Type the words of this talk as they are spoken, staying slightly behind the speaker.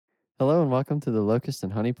Hello and welcome to the Locust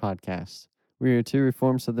and Honey podcast. We are two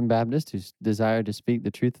Reformed Southern Baptists who desire to speak the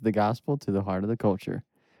truth of the gospel to the heart of the culture.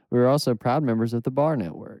 We are also proud members of the Bar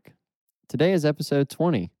Network. Today is episode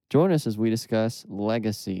 20. Join us as we discuss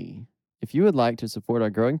legacy. If you would like to support our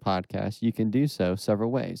growing podcast, you can do so several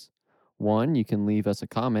ways. One, you can leave us a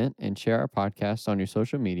comment and share our podcast on your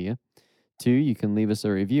social media. 2, you can leave us a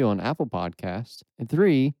review on Apple Podcasts. And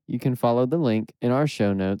 3, you can follow the link in our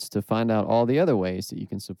show notes to find out all the other ways that you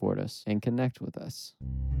can support us and connect with us.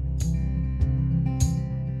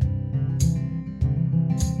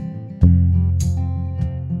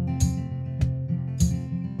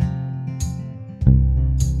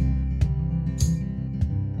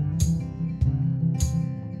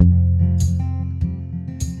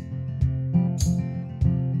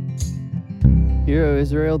 Hear, O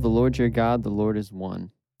Israel, the Lord your God, the Lord is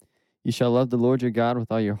one. You shall love the Lord your God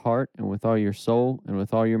with all your heart and with all your soul and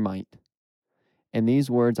with all your might. And these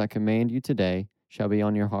words I command you today shall be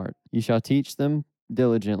on your heart. You shall teach them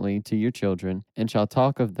diligently to your children, and shall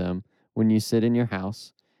talk of them when you sit in your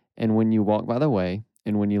house, and when you walk by the way,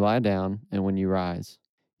 and when you lie down, and when you rise.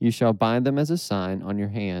 You shall bind them as a sign on your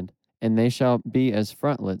hand, and they shall be as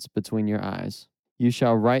frontlets between your eyes. You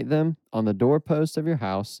shall write them on the doorposts of your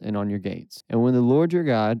house and on your gates. And when the Lord your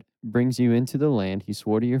God brings you into the land he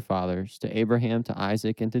swore to your fathers, to Abraham, to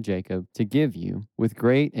Isaac, and to Jacob, to give you, with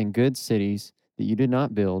great and good cities that you did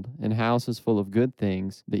not build, and houses full of good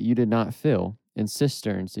things that you did not fill, and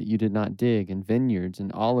cisterns that you did not dig, and vineyards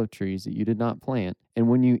and olive trees that you did not plant. And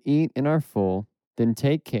when you eat and are full, then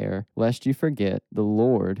take care lest you forget the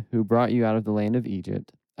Lord who brought you out of the land of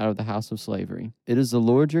Egypt, out of the house of slavery. It is the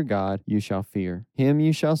Lord your God you shall fear. Him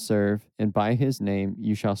you shall serve, and by his name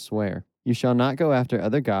you shall swear. You shall not go after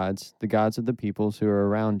other gods, the gods of the peoples who are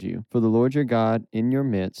around you. For the Lord your God in your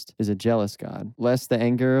midst is a jealous God, lest the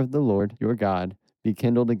anger of the Lord your God be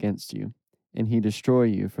kindled against you, and he destroy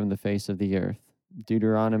you from the face of the earth.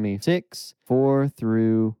 Deuteronomy 6, 4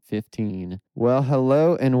 through 15. Well,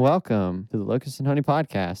 hello and welcome to the Locust and Honey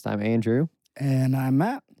podcast. I'm Andrew. And I'm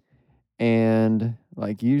Matt. And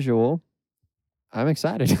like usual, I'm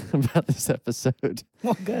excited about this episode.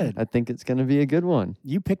 Well, good. I think it's going to be a good one.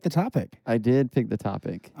 You picked the topic. I did pick the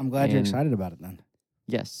topic. I'm glad you're excited about it then.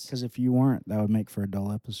 Yes. Because if you weren't, that would make for a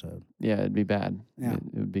dull episode. Yeah, it'd be bad. Yeah. It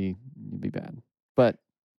would be bad. But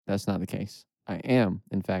that's not the case. I am,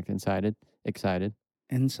 in fact, excited.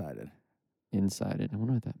 Incited. I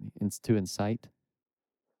wonder what that means. It's to incite.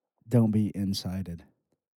 Don't be incited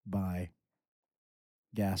by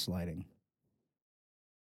gaslighting.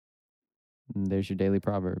 There's your daily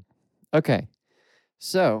proverb. Okay.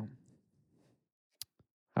 So,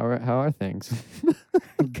 how are things?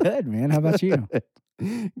 Good, man. How about you?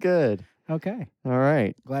 Good. Okay. All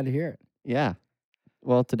right. Glad to hear it. Yeah.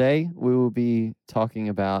 Well, today we will be talking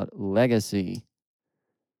about legacy.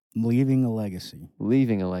 Leaving a legacy.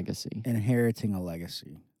 Leaving a legacy. Inheriting a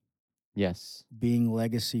legacy. Yes. Being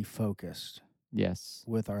legacy focused. Yes.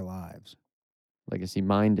 With our lives. Legacy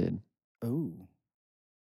minded. Ooh.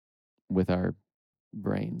 With our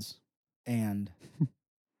brains. And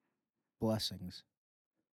blessings.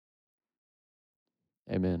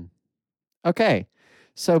 Amen. Okay.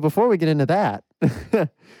 So before we get into that,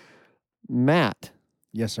 Matt.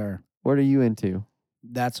 Yes, sir. What are you into?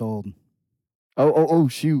 That's old. Oh,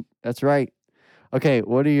 shoot. That's right. Okay,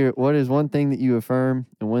 what is one thing that you affirm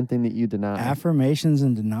and one thing that you deny? Affirmations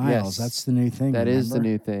and denials. Yes. That's the new thing. That is the remember?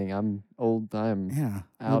 new thing. I'm old. I'm Yeah.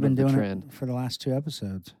 out We've been of the doing trend. it for the last 2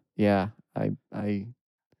 episodes. Yeah. I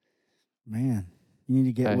Man, you need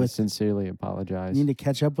to get with sincerely apologize. You need to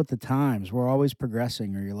catch up with the times. We're always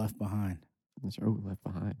progressing or you're left behind. Left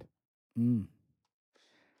behind.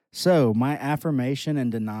 So, my affirmation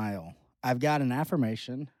and denial. I've got an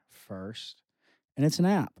affirmation first, and it's an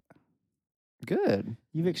app. Good.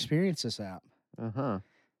 You've experienced this app. Uh-huh.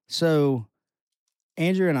 So,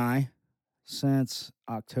 Andrew and I, since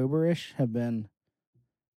October-ish, have been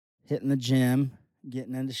hitting the gym,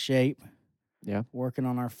 getting into shape. Yeah. Working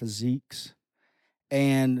on our physiques.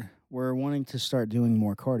 And we're wanting to start doing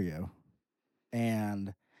more cardio.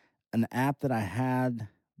 And an app that I had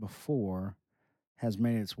before has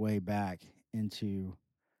made its way back into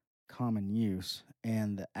common use.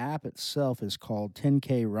 And the app itself is called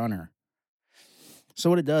 10K Runner.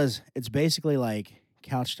 So what it does, it's basically like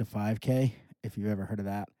Couch to 5K, if you've ever heard of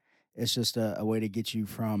that. It's just a way to get you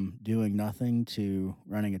from doing nothing to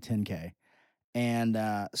running a 10K. And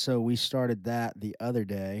so we started that the other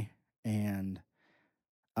day, and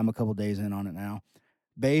I'm a couple days in on it now.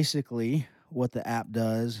 Basically, what the app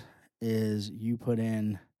does is you put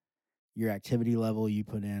in your activity level, you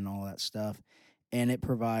put in all that stuff, and it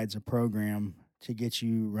provides a program to get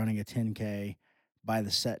you running a 10K by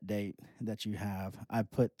the set date that you have. I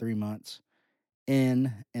put 3 months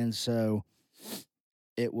in, and so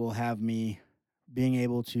it will have me being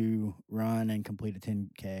able to run and complete a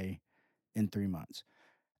 10K in 3 months.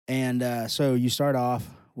 And so you start off,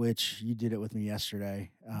 which you did it with me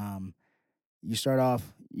yesterday. You start off,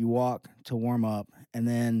 you walk to warm up, and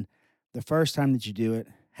then the first time that you do it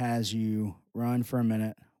has you run for a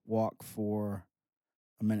minute, walk for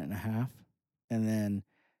a minute and a half, and then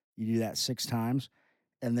you do that 6 times,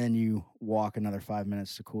 and then you walk another 5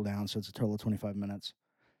 minutes to cool down. So it's a total of 25 minutes.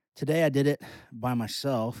 Today I did it by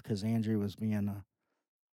myself because Andrew was being a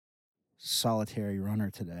solitary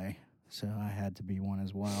runner today, so I had to be one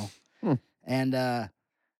as well. And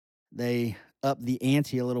they upped the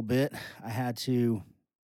ante a little bit. I had to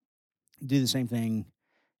do the same thing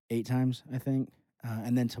 8 times, I think.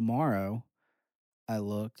 And then tomorrow I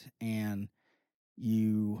looked, and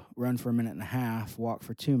you run for a minute and a half, walk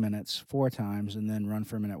for 2 minutes 4 times, and then run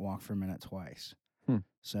for a minute, walk for a minute twice.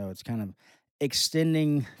 So it's kind of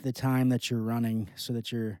extending the time that you're running so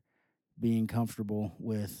that you're being comfortable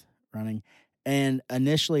with running. And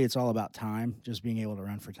initially it's all about time, just being able to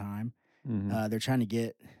run for time. They're trying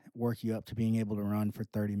to work you up to being able to run for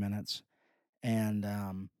 30 minutes.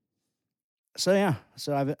 And so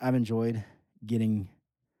I've enjoyed getting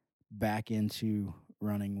back into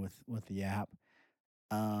running with the app.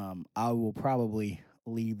 I will probably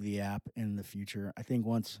leave the app in the future. I think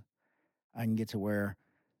once I can get to where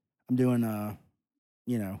I'm doing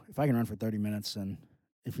if I can run for 30 minutes, and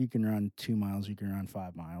if you can run 2 miles, you can run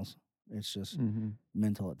 5 miles. It's just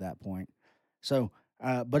mental at that point. So,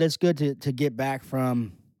 but it's good to get back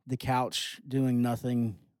from the couch doing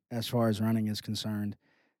nothing as far as running is concerned,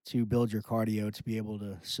 to build your cardio to be able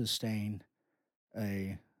to sustain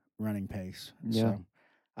a running pace. Yeah. So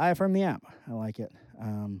I affirm the app. I like it.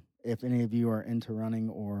 If any of you are into running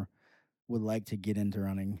or would like to get into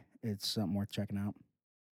running, it's something worth checking out.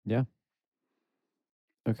 Yeah.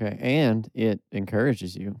 Okay. And it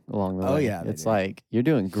encourages you along the way. Oh, yeah, they It's do. like, you're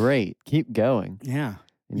doing great. Keep going. Yeah.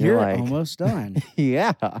 And You're like, almost done.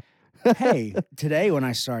 yeah. Hey, today when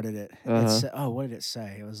I started it, Uh-huh. it said, what did it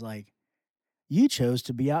say? It was like, you chose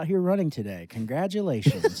to be out here running today.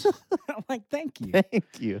 Congratulations. I'm like, thank you.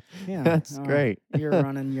 Thank you. Yeah. That's great. You're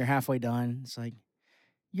running. You're halfway done. It's like,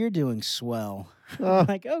 you're doing swell. Oh, I'm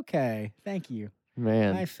like, okay, thank you.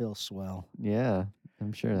 man. I feel swell. Yeah.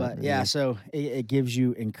 I'm sure that But really yeah, is. so it gives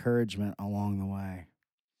you encouragement along the way.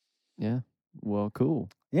 Yeah. Well, cool.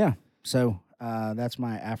 Yeah. So that's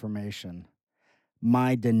my affirmation.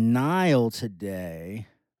 My denial today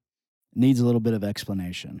needs a little bit of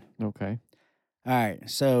explanation. Okay. All right.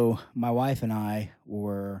 So my wife and I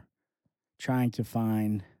were trying to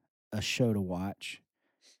find a show to watch,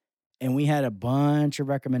 and we had a bunch of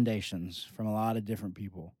recommendations from a lot of different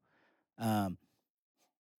people.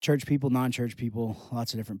 Church people, non-church people,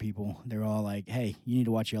 lots of different people. They were all like, hey, you need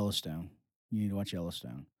to watch Yellowstone. You need to watch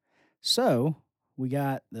Yellowstone. So we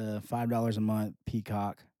got the $5 a month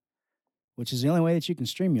Peacock, which is the only way that you can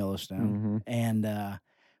stream Yellowstone. And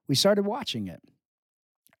we started watching it.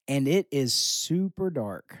 And it is super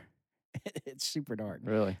dark. It's super dark.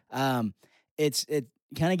 Really? It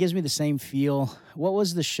kind of gives me the same feel. What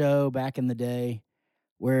was the show back in the day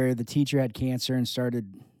where the teacher had cancer and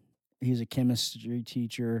he was a chemistry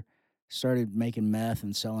teacher, started making meth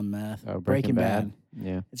and selling meth? Oh, Breaking Bad.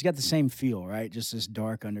 Yeah. It's got the same feel, right? Just this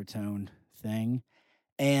dark undertone thing.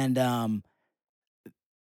 And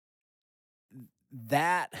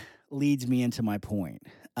that leads me into my point.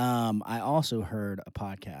 I also heard a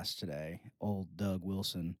podcast today. Old Doug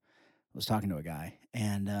Wilson was talking to a guy,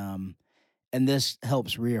 and this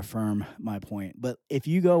helps reaffirm my point. But if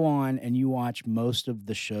you go on and you watch most of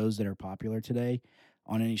the shows that are popular today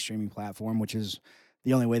on any streaming platform, which is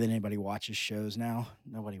the only way that anybody watches shows now.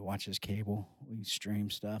 Nobody watches cable. We stream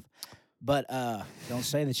stuff. But don't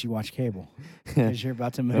say that you watch cable because you're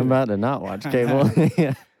about to move. I'm about to not watch cable.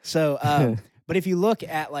 Yeah. So, but if you look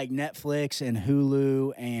at like Netflix and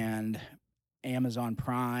Hulu and Amazon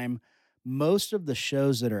Prime, most of the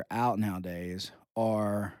shows that are out nowadays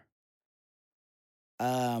are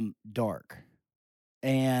dark.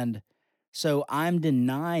 And so I'm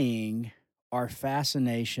denying our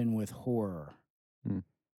fascination with horror.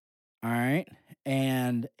 All right.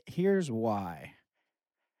 And here's why.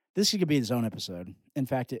 This could be its own episode. In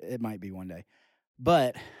fact, it might be one day.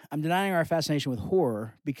 But I'm denying our fascination with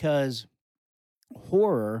horror because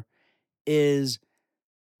horror is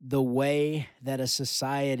the way that a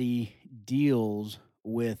society deals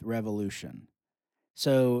with revolution.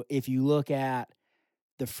 So if you look at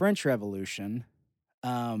the French Revolution,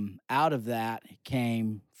 out of that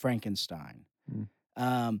came Frankenstein.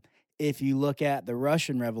 If you look at the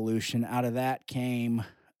Russian Revolution, out of that came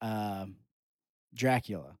um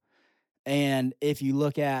Dracula. And if you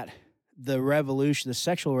look at the revolution, the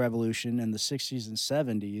sexual revolution in the 60s and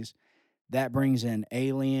 70s, that brings in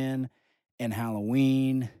Alien and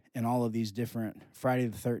Halloween and all of these different Friday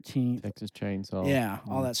the 13th. Texas Chainsaw. Yeah,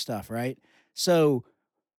 all that stuff, right? So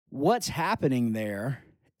what's happening there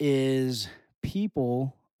is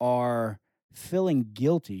people are feeling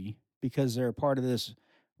guilty because they're a part of this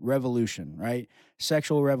revolution, right?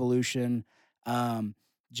 Sexual revolution,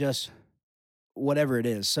 just whatever it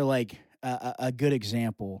is. So, like a good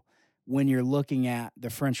example, when you're looking at the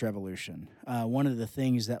French Revolution, one of the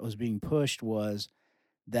things that was being pushed was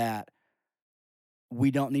that we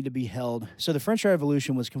don't need to be held. So, the French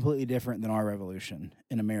Revolution was completely different than our revolution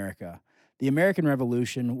in America. The American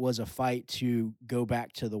Revolution was a fight to go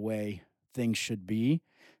back to the way things should be.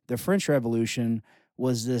 The French Revolution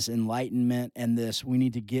was this enlightenment and this we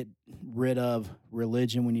need to get rid of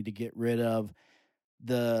religion, we need to get rid of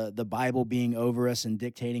the Bible being over us and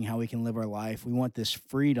dictating how we can live our life. We want this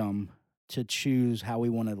freedom to choose how we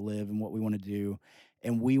want to live and what we want to do,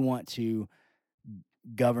 and we want to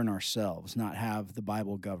govern ourselves, not have the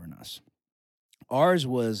Bible govern us. Ours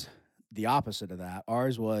was the opposite of that.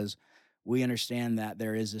 Ours was we understand that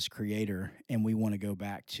there is this creator and we want to go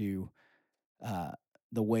back to uh,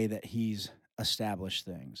 the way that he's established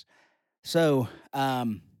things. So,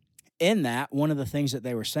 in that, one of the things that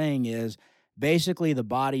they were saying is basically the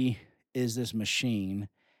body is this machine,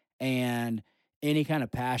 and any kind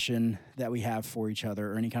of passion that we have for each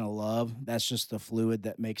other or any kind of love, that's just the fluid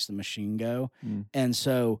that makes the machine go. Mm. And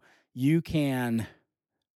so you can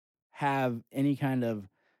have any kind of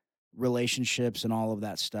relationships and all of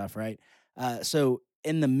that stuff, right? So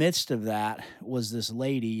in the midst of that was this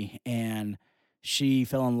lady, and she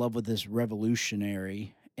fell in love with this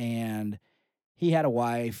revolutionary, and he had a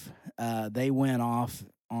wife. They went off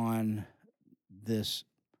on this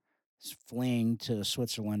fling to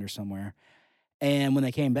Switzerland or somewhere, and when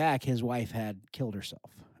they came back, his wife had killed herself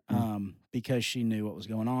because she knew what was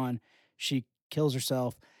going on. She kills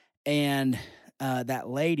herself, and that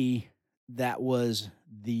lady that was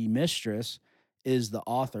the mistress is the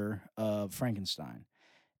author of Frankenstein.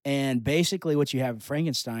 And basically, what you have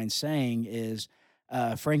Frankenstein saying is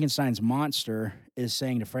Frankenstein's monster is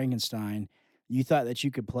saying to Frankenstein, "You thought that you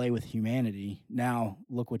could play with humanity. Now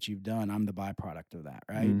look what you've done. I'm the byproduct of that,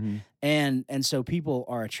 right?" Mm-hmm. And so people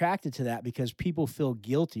are attracted to that because people feel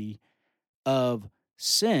guilty of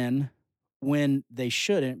sin when they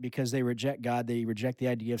shouldn't, because they reject God. They reject the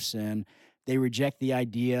idea of sin. They reject the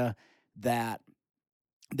idea that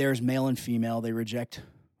there's male and female. They reject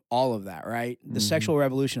all of that, right? The sexual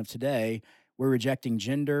revolution of today, we're rejecting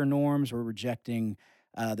gender norms. We're rejecting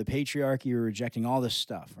the patriarchy. We're rejecting all this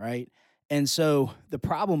stuff, right? And so the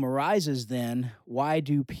problem arises then, why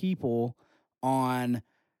do people on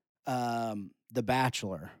The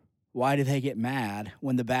Bachelor, why do they get mad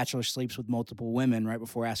when the bachelor sleeps with multiple women right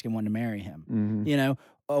before asking one to marry him? Mm-hmm. You know,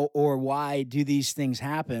 or why do these things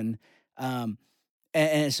happen?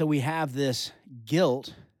 And so we have this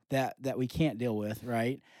guilt that we can't deal with,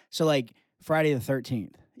 right? So like Friday the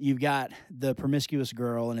 13th, you've got the promiscuous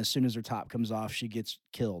girl, and as soon as her top comes off, she gets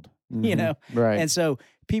killed. You know, Right. and so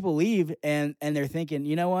people leave, and they're thinking,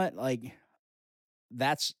 you know what, like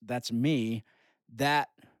that's me. That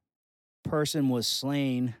person was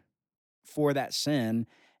slain for that sin,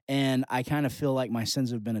 and I kind of feel like my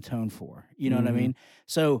sins have been atoned for. You know what I mean?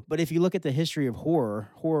 So, but if you look at the history of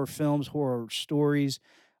horror films, horror stories,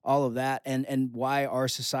 all of that, and why our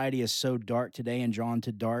society is so dark today and drawn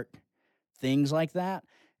to dark things like that,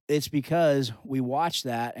 it's because we watch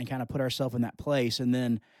that and kind of put ourselves in that place, and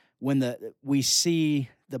then when we see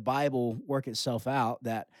the Bible work itself out,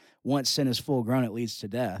 that once sin is full grown, it leads to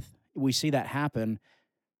death. We see that happen,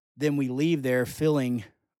 then we leave there feeling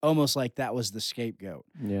almost like that was the scapegoat.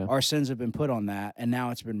 Yeah. Our sins have been put on that, and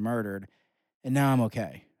now it's been murdered, and now I'm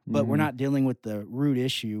okay. But we're not dealing with the root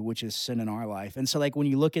issue, which is sin in our life. And so, like, when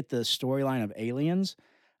you look at the storyline of Aliens,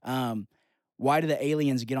 why do the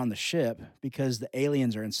aliens get on the ship? Because the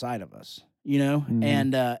aliens are inside of us, you know?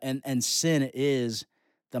 And sin is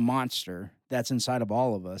the monster that's inside of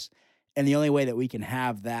all of us. And the only way that we can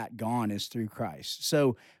have that gone is through Christ.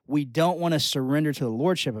 So we don't want to surrender to the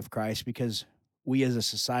lordship of Christ because we as a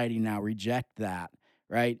society now reject that,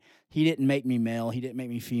 right? He didn't make me male. He didn't make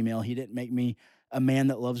me female. He didn't make me a man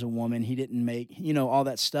that loves a woman. He didn't make, all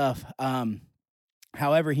that stuff.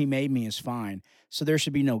 However he made me is fine. So there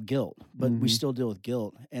should be no guilt, but we still deal with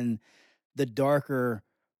guilt. And the darker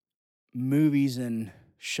movies and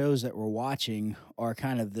shows that we're watching are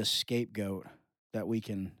kind of this scapegoat that we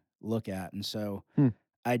can look at. And so Hmm.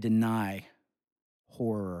 I deny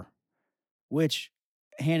horror, which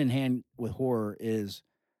hand in hand with horror is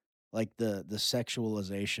like the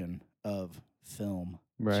sexualization of film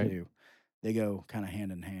Right. too. They go kind of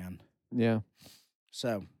hand in hand. Yeah.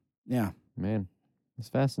 So yeah, Man, it's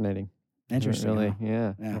fascinating. interesting. Really, Huh?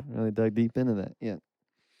 yeah. Yeah. Haven't really dug deep into that yet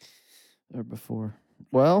or before.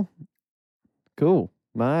 Well, cool.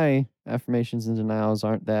 My affirmations and denials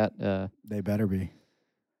aren't that They better be.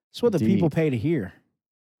 It's what the people deep. pay to hear.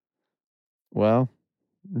 Well,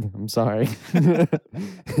 I'm sorry.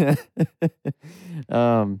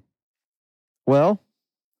 Well,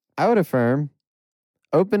 I would affirm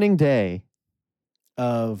opening day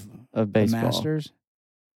Of of the baseball. Masters.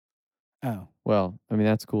 Oh, Well, I mean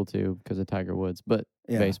that's cool too because of Tiger Woods, but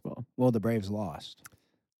yeah. baseball. Well, the Braves lost.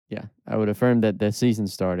 Yeah, I would affirm that the season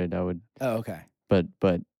started. I would, Oh, okay. but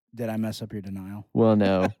Did I mess up your denial? well,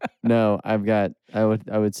 no, no. I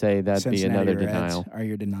would say that'd be Cincinnati another Reds denial. are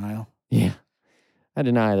your denial. Yeah, I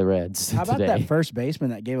deny the Reds How about today. that first baseman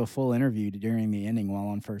that gave a full interview during the inning while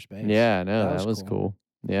on first base? Yeah, no, That that was was cool.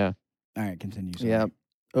 Yeah, All right, continue. Sorry. yeah.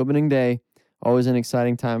 Opening day, always an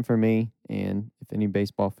exciting time for me, and if any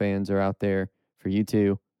baseball fans are out there, for you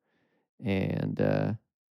too. And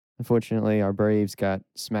unfortunately, our Braves got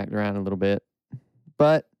smacked around a little bit,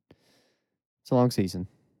 but it's a long season,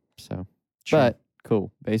 so. Sure. But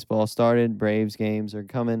cool, baseball started. Braves games are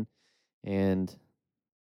coming, and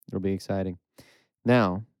it'll be exciting.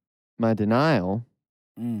 Now, my denial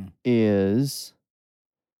is,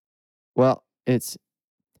 well, it's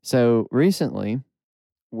so recently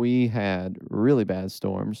we had really bad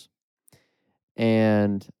storms,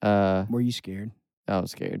 and Were you scared? I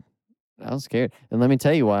was scared. I was scared, and let me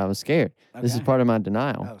tell you why I was scared. This is Okay. part of my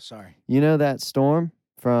denial. Oh, sorry. You know that storm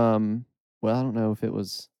from, well, I don't know if it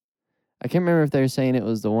was, I can't remember if they were saying it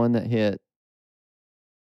was the one that hit.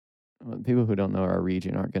 Well, people who don't know our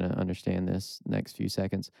region aren't going to understand this next few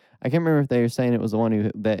seconds. I can't remember if they were saying it was the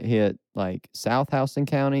one that hit like South Houston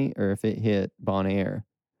County or if it hit Bon Air.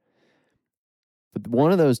 But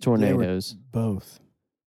one of those tornadoes. Both.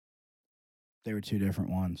 They were two different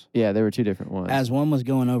ones. Yeah, there were two different ones. As one was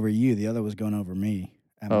going over you, the other was going over me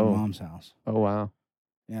at my mom's house. Oh wow.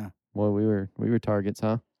 Yeah. Well, we were targets,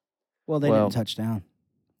 huh? Well, they didn't touch down.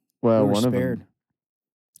 Well, we were one spared. of them.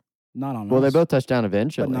 Not on us. Well, they both touched down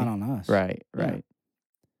eventually, but not on us. Right. Yeah.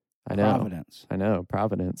 I know. Providence. I know,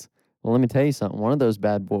 Providence. Well, let me tell you something. One of those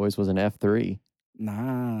bad boys was an F3.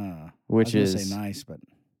 Nah. Which I was is say nice, but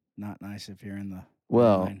not nice if you're in the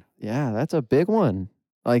line. Yeah, that's a big one.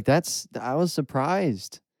 Like I was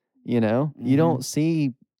surprised. You know, you don't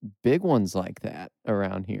see big ones like that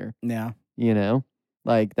around here. Yeah. You know,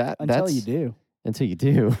 like that. Until you do. Until you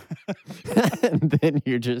do, and then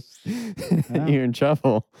you're just you're in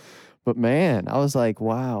trouble. But man, I was like,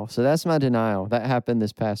 wow. So that's my denial. That happened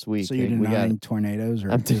this past week. So you're denying tornadoes, or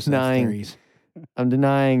I'm just denying. F3s? I'm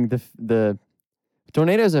denying the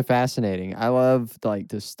tornadoes are fascinating. I love like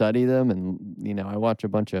to study them, and I watch a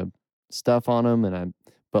bunch of stuff on them,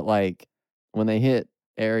 but like when they hit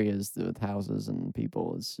areas with houses and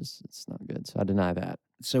people, it's not good. So I deny that.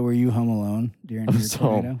 So were you home alone during your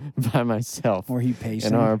tornado? By myself. Or he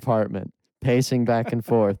pacing? In our apartment, pacing back and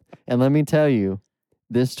forth. And let me tell you,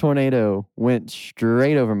 this tornado went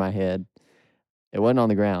straight over my head. It wasn't on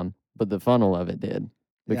the ground, but the funnel of it did.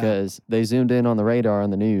 Because they zoomed in on the radar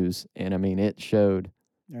on the news, and I mean, it showed.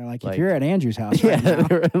 They're like, if you're at Andrew's house right yeah, now.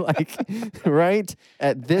 they were like, right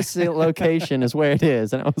at this location is where it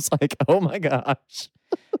is. And I was like, oh my gosh.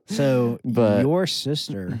 So your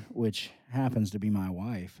sister, which happens to be my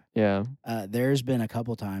wife, there's been a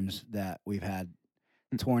couple times that we've had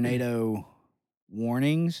tornado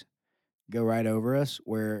warnings go right over us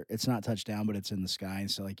where it's not touched down, but it's in the sky. And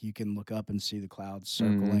so like you can look up and see the clouds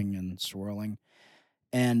circling and swirling.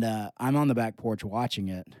 And I'm on the back porch watching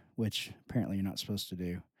it, which apparently you're not supposed to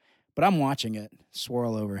do. But I'm watching it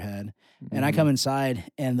swirl overhead. And I come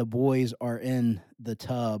inside, and the boys are in the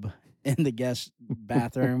tub in the guest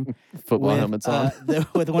bathroom. Football helmets on.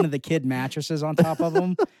 With one of the kid mattresses on top of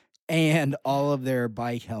them and all of their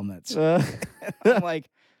bike helmets. I'm like,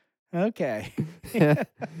 okay.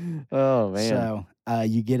 Oh, man. So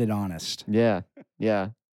you get it honest. Yeah.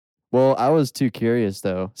 Well, I was too curious,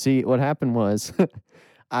 though. See, what happened was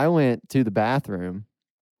I went to the bathroom,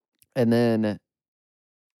 and then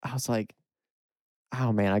I was like,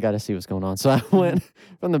 oh, man, I got to see what's going on. So I went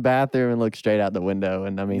from the bathroom and looked straight out the window,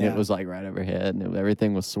 and I mean, it was like right overhead, and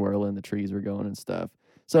everything was swirling. The trees were going and stuff.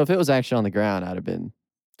 So if it was actually on the ground, I'd have been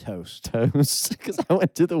toast because I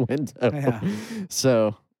went to the window. Yeah.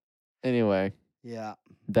 So anyway, yeah,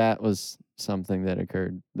 that was something that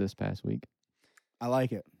occurred this past week. I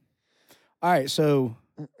like it. All right, so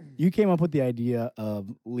you came up with the idea of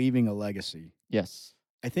leaving a legacy. Yes.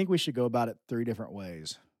 I think we should go about it 3 different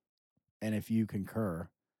ways. And if you concur,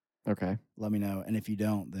 Okay. let me know. And if you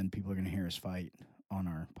don't, then people are going to hear us fight on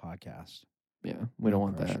our podcast. Yeah, we don't No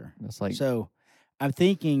want that. pressure. That's like So I'm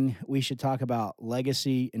thinking we should talk about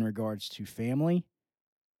legacy in regards to family,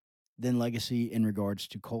 then legacy in regards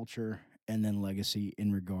to culture, and then legacy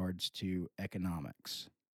in regards to economics.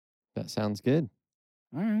 that sounds good.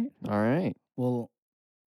 All right. All right. Well,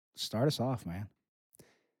 start us off, man.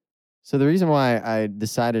 So the reason why I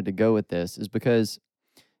decided to go with this is because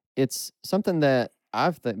it's something that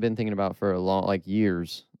I've been thinking about for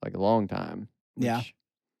years, like a long time. Which Yeah.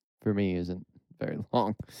 For me isn't very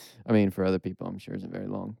long. I mean, for other people, I'm sure isn't very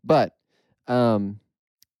long. But, and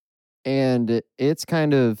it's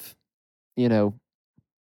kind of, you know,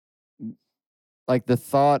 like the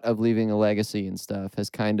thought of leaving a legacy and stuff has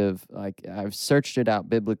kind of like I've searched it out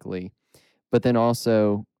biblically, but then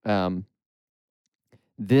also,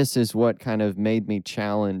 this is what kind of made me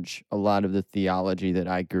challenge a lot of the theology that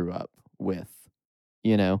I grew up with,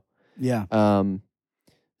 you know? Yeah.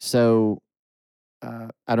 So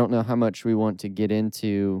I don't know how much we want to get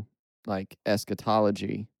into like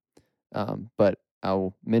eschatology, but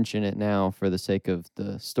I'll mention it now for the sake of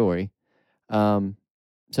the story.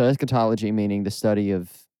 So eschatology meaning the study of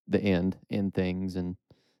the end things, and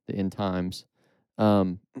the end times.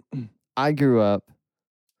 I grew up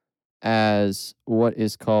as what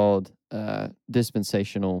is called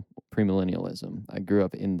dispensational premillennialism. I grew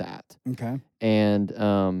up in that. Okay.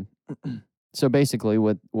 And so basically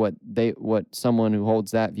what someone who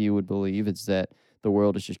holds that view would believe is that the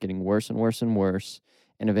world is just getting worse and worse and worse,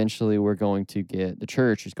 and eventually the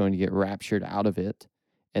church is going to get raptured out of it,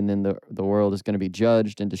 and then the world is going to be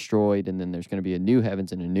judged and destroyed, and then there's going to be a new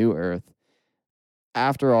heavens and a new earth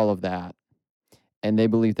after all of that. And they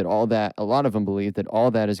believe that a lot of them believe that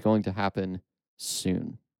all that is going to happen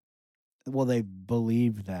soon. Well, they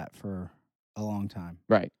believed that for a long time.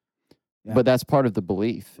 Right. Yeah. But that's part of the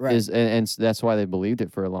belief, Right. and that's why they believed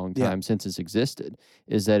it for a long Yeah. time since it's existed,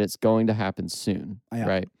 is that it's going to happen soon, Yeah.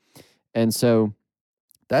 right? And so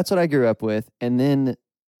that's what I grew up with. And then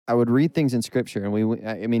I would read things in scripture, and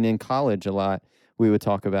I mean, in college a lot, we would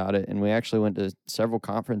talk about it, and we actually went to several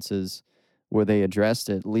conferences where they addressed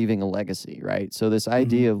it, leaving a legacy, right? So this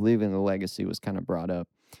idea of leaving a legacy was kind of brought up.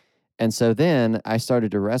 And so then I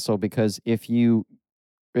started to wrestle, because if you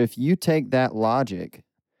take that logic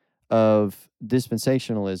of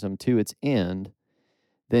dispensationalism to its end,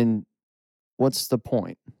 then what's the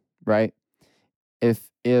point, right? If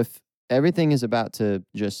everything is about to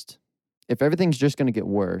just if everything's just going to get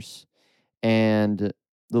worse, and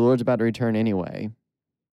the Lord's about to return anyway,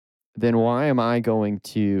 then why am I going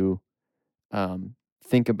to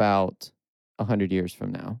think about 100 years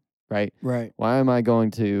from now, right? Right. Why am I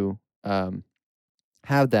going to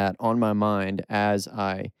have that on my mind as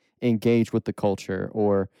I engage with the culture,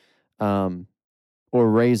 or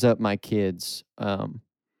raise up my kids, and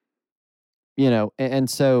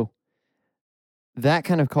so that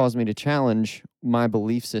kind of caused me to challenge my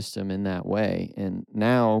belief system in that way. And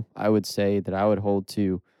now I would say that I would hold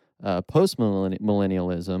to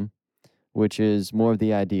post-millennialism, which is more of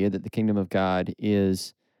the idea that the kingdom of God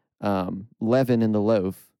is leaven in the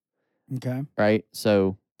loaf, Okay. right?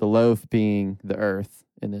 So the loaf being the earth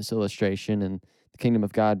in this illustration, and the kingdom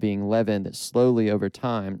of God being leaven that slowly over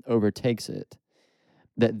time overtakes it.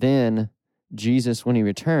 That then Jesus, when he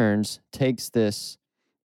returns, takes this,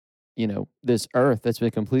 this earth that's been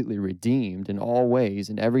completely redeemed in all ways,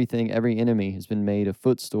 and every enemy has been made a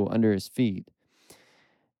footstool under his feet.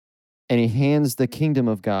 And he hands the kingdom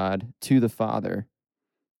of God to the Father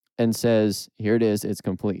and says, here it is, it's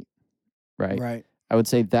complete, right? Right. I would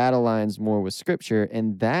say that aligns more with Scripture,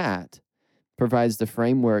 and that provides the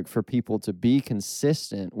framework for people to be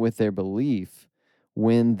consistent with their belief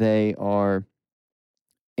when they are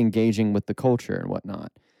engaging with the culture and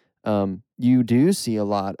whatnot. You do see a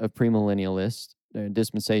lot of premillennialists,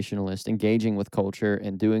 dispensationalists engaging with culture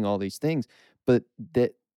and doing all these things, but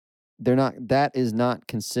that is not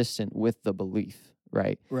consistent with the belief,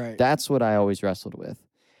 right? Right. That's what I always wrestled with.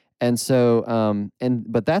 And so,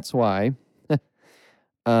 but that's why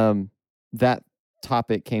that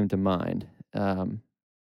topic came to mind, and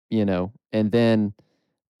then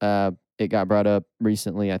it got brought up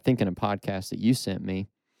recently, I think in a podcast that you sent me,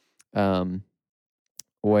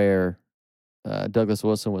 where Douglas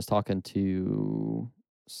Wilson was talking to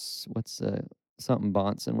something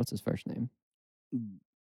Bonson. What's his first name?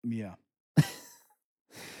 Yeah.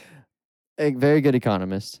 A very good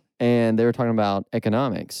economist, and they were talking about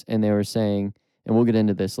economics, and they were saying, and we'll get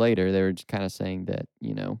into this later, they were just kind of saying that,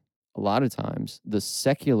 a lot of times the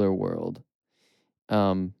secular world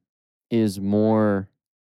um, is more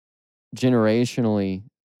generationally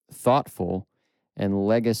thoughtful and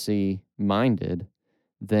legacy minded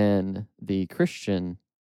than the Christian,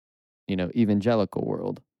 evangelical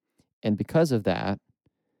world. And because of that,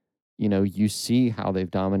 you see how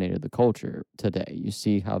they've dominated the culture today. You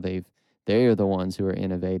see how they are the ones who are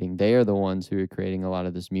innovating. They are the ones who are creating a lot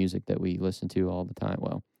of this music that we listen to all the time.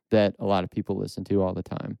 Well, that a lot of people listen to all the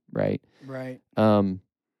time, right? Right. Um,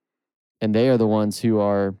 and they are the ones who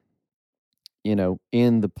are,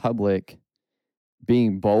 in the public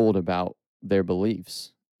being bold about their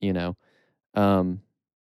beliefs, you know. Um,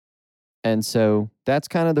 and so that's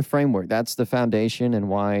kind of the framework. That's the foundation and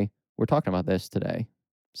why we're talking about this today.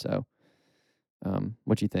 So,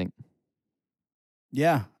 what do you think?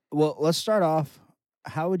 Yeah. Well, let's start off.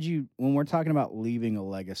 How would you, when we're talking about leaving a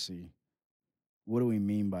legacy, what do we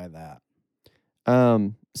mean by that?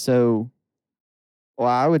 So, well,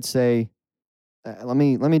 I would say, let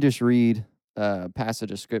me just read a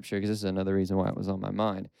passage of scripture because this is another reason why it was on my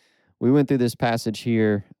mind. We went through this passage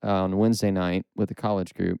here on Wednesday night with the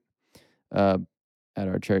college group uh, at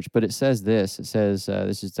our church, but it says this. It says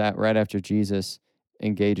this is that right after Jesus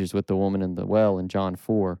engages with the woman in the well in John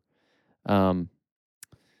 4. Um,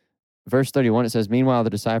 Verse 31, it says, "Meanwhile, the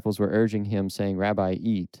disciples were urging him, saying, 'Rabbi,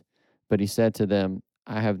 eat.' But he said to them,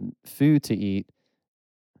 'I have food to eat.'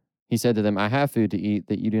 He said to them, 'I have food to eat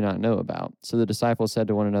that you do not know about.' So the disciples said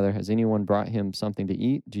to one another, 'Has anyone brought him something to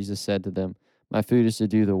eat?' Jesus said to them, 'My food is to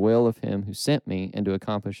do the will of him who sent me and to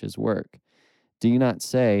accomplish his work. Do you not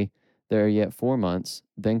say, there are yet 4 months,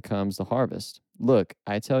 then comes the harvest? Look,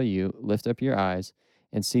 I tell you, lift up your eyes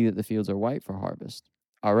and see that the fields are white for harvest.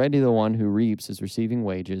 Already the one who reaps is receiving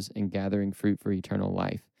wages and gathering fruit for eternal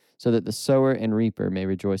life, so that the sower and reaper may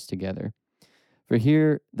rejoice together. For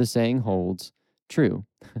here the saying holds true: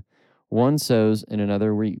 one sows and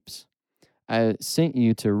another reaps. I sent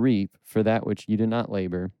you to reap for that which you did not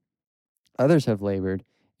labor. Others have labored,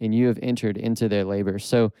 and you have entered into their labor."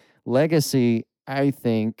 So, legacy, I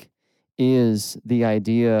think, is the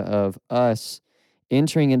idea of us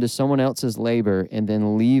entering into someone else's labor and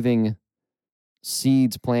then leaving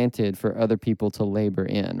seeds planted for other people to labor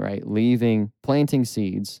in, right? Planting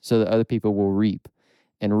seeds so that other people will reap,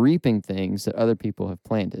 and reaping things that other people have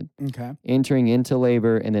planted. Okay. Entering into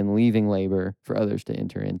labor and then leaving labor for others to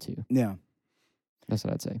enter into. Yeah. That's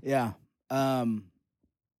what I'd say. Yeah. And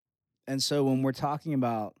so when we're talking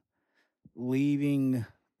about leaving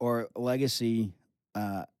or legacy,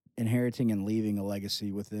 uh, inheriting and leaving a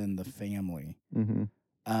legacy within the family, Mm-hmm.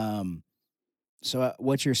 um, so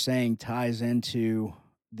what you're saying ties into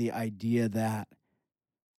the idea that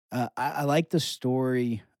I like the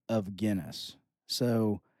story of Guinness.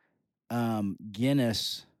 So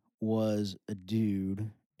Guinness was a dude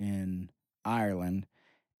in Ireland,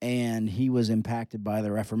 and he was impacted by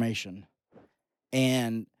the Reformation,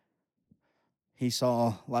 and he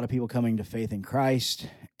saw a lot of people coming to faith in Christ,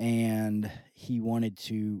 and he wanted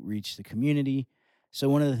to reach the community. So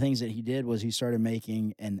one of the things that he did was he started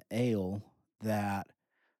making an ale that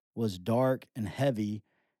was dark and heavy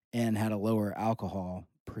and had a lower alcohol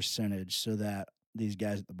percentage so that these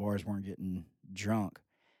guys at the bars weren't getting drunk.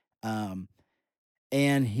 Um,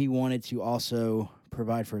 and he wanted to also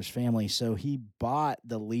provide for his family. So he bought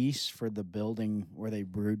the lease for the building where they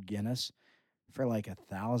brewed Guinness for like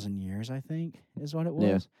 1,000 years, I think is what it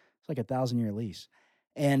Yeah. was. It's like 1,000-year lease.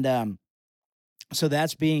 And so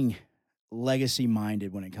that's being legacy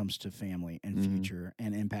minded when it comes to family and Mhm. future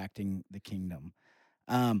and impacting the kingdom.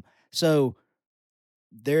 So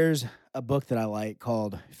there's a book that I like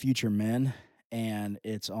called Future Men, and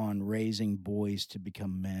it's on raising boys to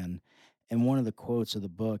become men. And one of the quotes of the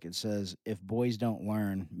book, it says, "If boys don't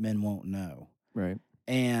learn, men won't know." Right.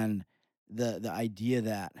 And the idea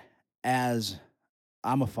that, as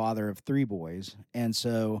I'm a father of 3 boys, and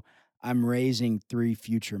so I'm raising 3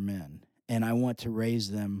 future men, and I want to raise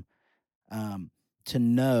them um, to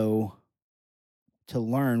know, to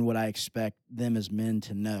learn what I expect them as men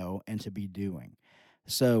to know and to be doing.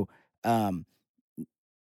 So, um,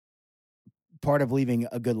 part of leaving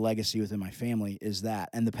a good legacy within my family is that.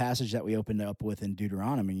 And the passage that we opened up with in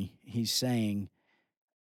Deuteronomy, he's saying,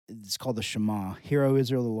 it's called the Shema. Hear, O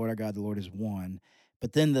Israel, the Lord our God, the Lord is one.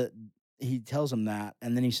 But then he tells them that,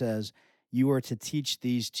 and then he says, you are to teach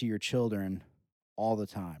these to your children all the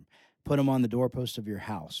time. Put them on the doorpost of your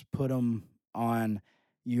house. Put them on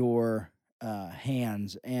your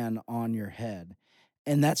hands and on your head.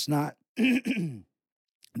 And that's not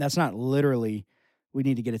that's not literally. We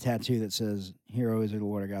need to get a tattoo that says, "Hear, O Israel, the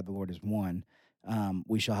Lord our God, the Lord is one.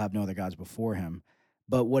 We shall have no other gods before Him."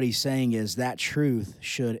 But what he's saying is that truth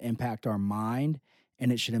should impact our mind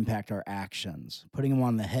and it should impact our actions. Putting them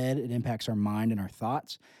on the head, it impacts our mind and our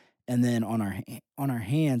thoughts. And then on our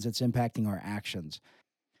hands, it's impacting our actions.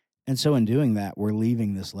 And so in doing that, we're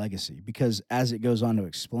leaving this legacy because as it goes on to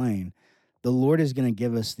explain, the Lord is going to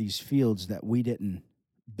give us these fields that we didn't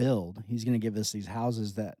build. He's going to give us these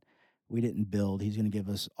houses that we didn't build. He's going to give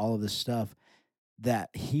us all of this stuff that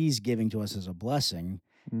he's giving to us as a blessing.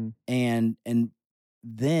 Mm. And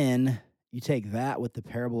then you take that with the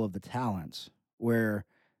parable of the talents, where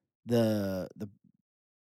the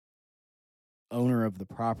owner of the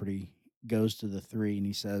property goes to the three and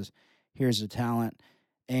he says, "Here's a talent,"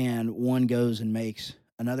 and one goes and makes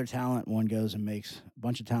another talent. One goes and makes a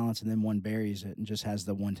bunch of talents, and then one buries it and just has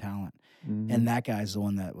the one talent. Mhm. And that guy's the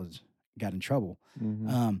one that got in trouble.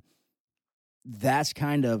 Mhm. That's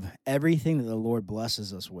kind of everything that the Lord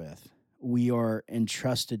blesses us with. We are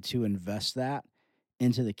entrusted to invest that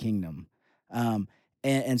into the kingdom.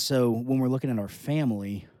 And so when we're looking at our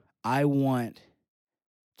family, I want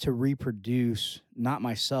to reproduce not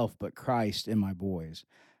myself, but Christ in my boys.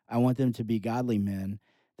 I want them to be godly men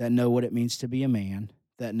that know what it means to be a man,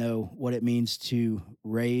 that know what it means to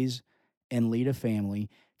raise and lead a family,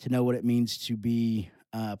 to know what it means to be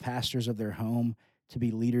pastors of their home, to be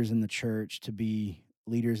leaders in the church, to be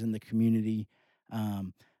leaders in the community.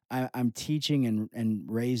 I'm teaching and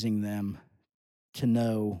raising them to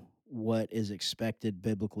know what is expected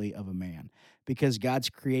biblically of a man, because God's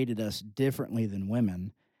created us differently than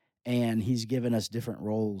women and he's given us different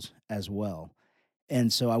roles as well.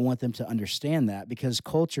 And so I want them to understand that, because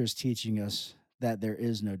culture is teaching us that there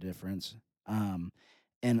is no difference. Um,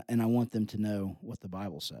 and I want them to know what the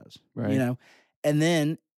Bible says, Right. And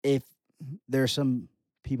then if there are some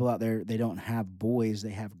people out there, they don't have boys,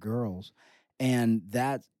 they have girls. And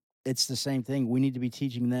that it's the same thing. We need to be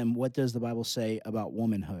teaching them, what does the Bible say about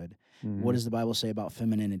womanhood? What Mhm. does the Bible say about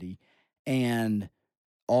femininity? And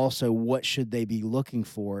also, what should they be looking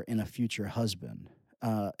for in a future husband?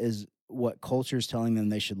 Is what culture is telling them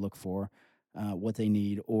they should look for, what they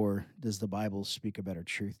need, or does the Bible speak a better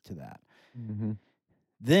truth to that? Mhm.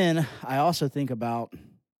 Then I also think about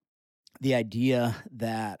the idea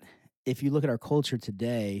that if you look at our culture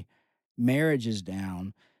today, marriage is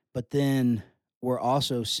down, but then we're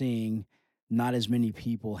also seeing not as many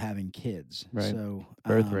people having kids. Right. So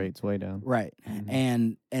Birth rate's way down. right,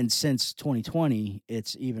 Mhm. and since 2020,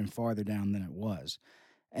 it's even farther down than it was,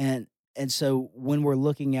 and so when we're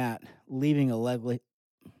looking at leaving a legacy,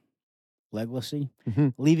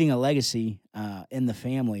 Mhm. leaving a legacy in the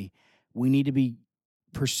family, we need to be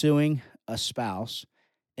pursuing a spouse,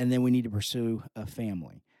 and then we need to pursue a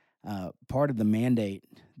family. Part of the mandate,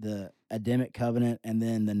 the Adamic covenant, and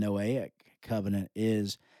then the Noahic covenant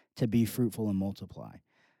is to be fruitful and multiply.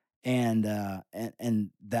 And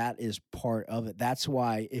that is part of it. That's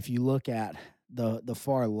why if you look at the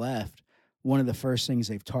far left, one of the first things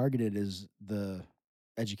they've targeted is the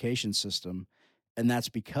education system, and that's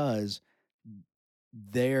because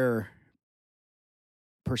they're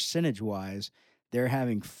percentage wise, they're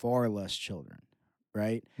having far less children,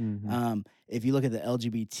 right? Mhm. If you look at the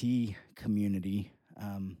LGBT community,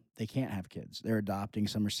 they can't have kids. They're adopting,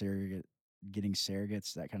 some are getting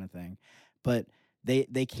surrogates, that kind of thing, but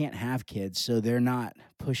they can't have kids, so they're not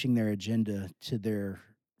pushing their agenda to their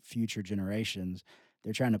future generations.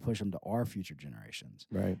 They're trying to push them to our future generations.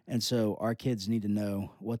 Right. And so our kids need to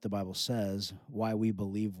know what the Bible says, why we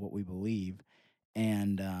believe what we believe,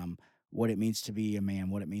 and what it means to be a man,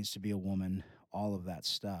 what it means to be a woman. All of that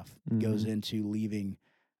stuff goes Mhm. into leaving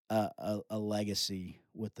a legacy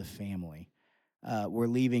with the family. We're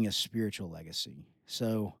leaving a spiritual legacy.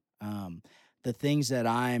 So the things that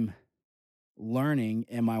I'm learning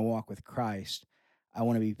in my walk with Christ, I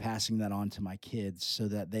want to be passing that on to my kids so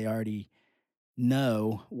that they already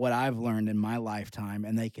know what I've learned in my lifetime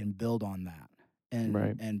and they can build on that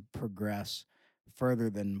Right. and progress further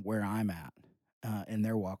than where I'm at in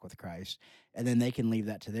their walk with Christ. And then they can leave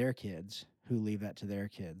that to their kids who leave that to their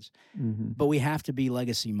kids. Mhm. But we have to be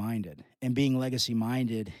legacy minded. And being legacy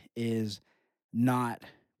minded is not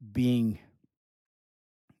being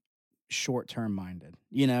short term minded.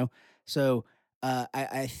 So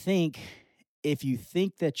I think if you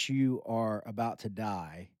think that you are about to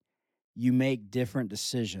die, you make different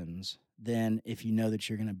decisions than if you know that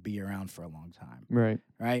you're going to be around for a long time, Right.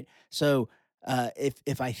 right? So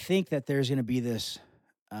if I think that there's going to be this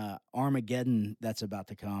Armageddon that's about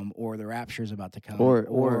to come, or the rapture is about to come,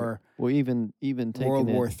 Or well, even World taking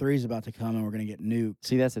it. War III is about to come, and we're going to get nuked,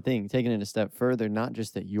 See, that's the thing. Taking it a step further, not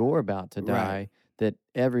just that you're about to right? die, that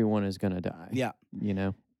everyone is going to die. Yeah, You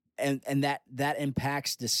know. and that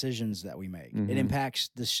impacts decisions that we make. It Mhm. impacts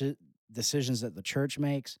decisions that the church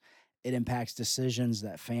makes. It impacts decisions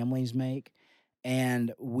that families make,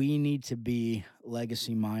 and we need to be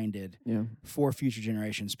legacy minded Yeah. for future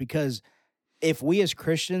generations, because if we as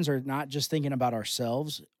Christians are not just thinking about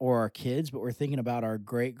ourselves or our kids, but we're thinking about our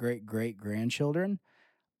great great great grandchildren,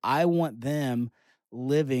 I want them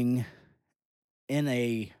living in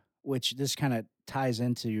a, which this kind of ties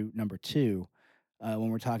into number two, when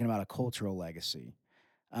we're talking about a cultural legacy.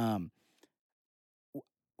 Um,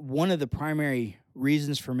 One of the primary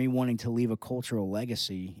reasons for me wanting to leave a cultural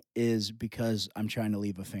legacy is because I'm trying to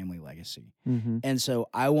leave a family legacy. Mhm. And so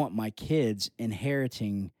I want my kids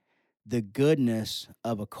inheriting the goodness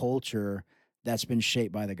of a culture that's been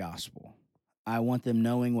shaped by the gospel. I want them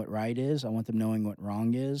knowing what right is. I want them knowing what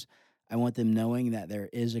wrong is. I want them knowing that there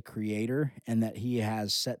is a creator and that he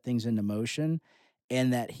has set things into motion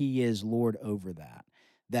and that he is Lord over that.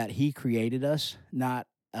 That he created us not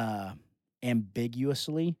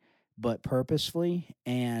ambiguously, but purposefully,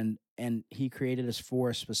 and he created us for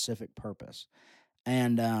a specific purpose.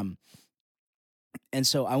 And and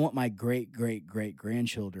so I want my great great great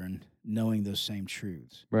grandchildren knowing those same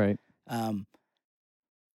truths. Right. Um,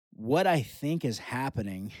 what I think is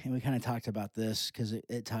happening, and we kind of talked about this because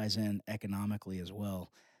it ties in economically as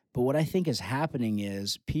well. But what I think is happening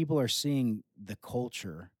is people are seeing the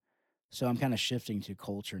culture. So I'm kind of shifting to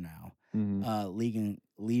culture now, Mhm.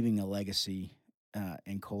 leaving a legacy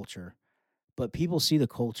in culture. But people see the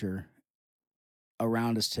culture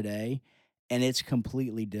around us today, and it's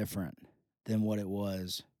completely different than what it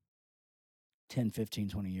was 10, 15,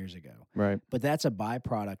 20 years ago. Right. But that's a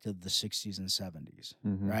byproduct of the 60s and 70s,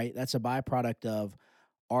 Mhm. right? That's a byproduct of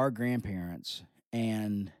our grandparents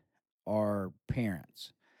and our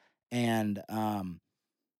parents. And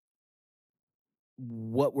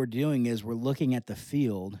what we're doing is we're looking at the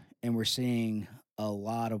field and we're seeing a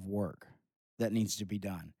lot of work that needs to be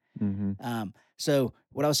done. Mhm. So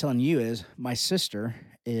what I was telling you is my sister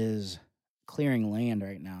is clearing land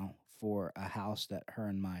right now for a house that her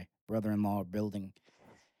and my brother-in-law are building.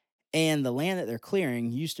 And the land that they're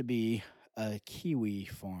clearing used to be a kiwi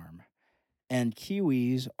farm. And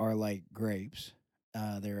kiwis are like grapes.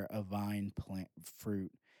 They're a vine plant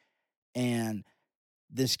fruit. And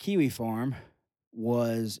this kiwi farm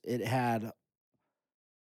it had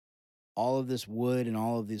all of this wood and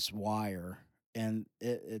all of this wire, and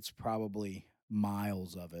it's probably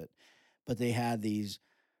miles of it. But they had it's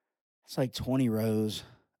like 20 rows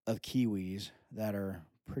of kiwis that are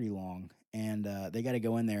pretty long. And they got to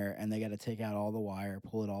go in there and they got to take out all the wire,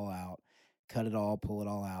 pull it all out, cut it all, pull it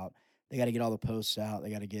all out. They got to get all the posts out. They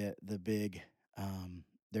got to get the big,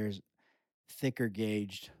 there's thicker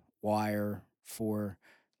gauged wire for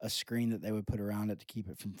a screen that they would put around it to keep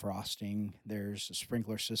it from frosting. There's a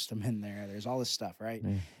sprinkler system in there. There's all this stuff, right?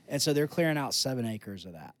 Yeah. And so they're clearing out 7 acres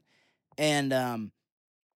of that. And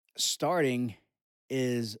starting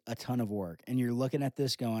is a ton of work. And you're looking at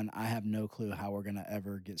this going, I have no clue how we're going to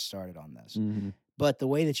ever get started on this. Mhm. But the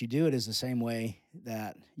way that you do it is the same way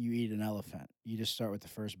that you eat an elephant. You just start with the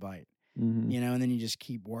first bite, Mhm. and then you just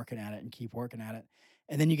keep working at it and keep working at it.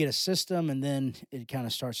 And then you get a system, and then it kind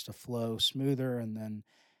of starts to flow smoother. And then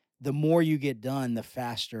the more you get done, the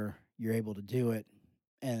faster you're able to do it.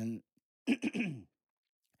 And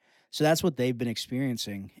so that's what they've been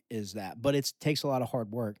experiencing is that. But it takes a lot of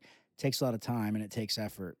hard work, takes a lot of time, and it takes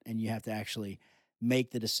effort. And you have to actually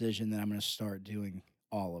make the decision that I'm going to start doing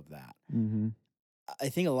all of that. Mhm. I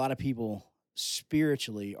think a lot of people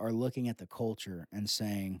spiritually are looking at the culture and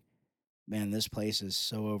saying, man, this place is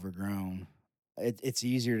so overgrown. It's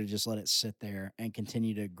easier to just let it sit there and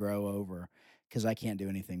continue to grow over because I can't do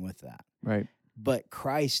anything with that. Right. But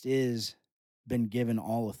Christ is been given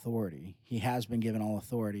all authority. He has been given all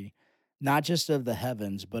authority, not just of the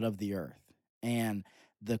heavens, but of the earth. And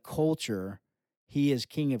the culture, he is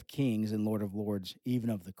King of kings and Lord of lords, even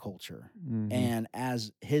of the culture. Mhm. And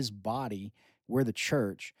as his body, we're the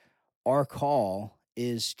church, our call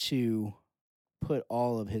is to put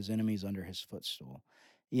all of his enemies under his footstool.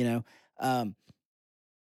 You know, um,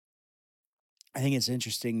 I think it's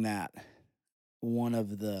interesting that one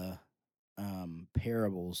of the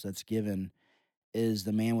parables that's given is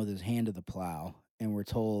the man with his hand to the plow, and we're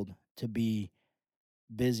told to be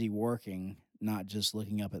busy working, not just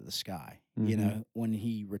looking up at the sky. Mhm. When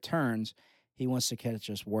he returns, he wants to catch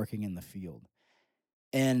us working in the field.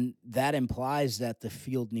 And that implies that the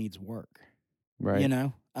field needs work, you Right.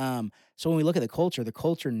 know? So when we look at the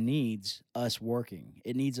culture needs us working.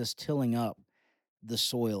 It needs us tilling up the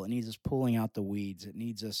soil. It needs us pulling out the weeds. It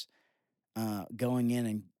needs us going in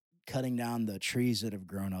and cutting down the trees that have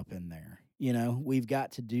grown up in there. We've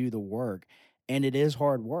got to do the work, and it is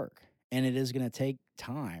hard work, and it is going to take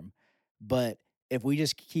time. But if we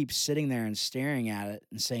just keep sitting there and staring at it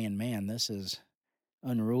and saying, "Man, this is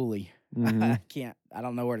unruly," Mm-hmm. I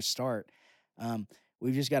don't know where to start. Um,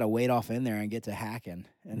 we've just got to wade off in there and get to hacking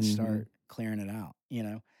and Mm-hmm. start clearing it out.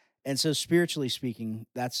 And so, spiritually speaking,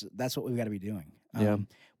 that's what we've got to be doing. Yeah.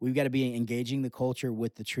 We've got to be engaging the culture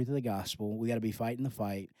with the truth of the gospel. We got to be fighting the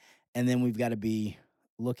fight, and then we've got to be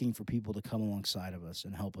looking for people to come alongside of us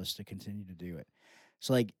and help us to continue to do it.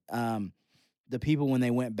 So, like, the people, when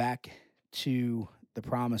they went back to the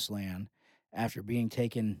promised land after being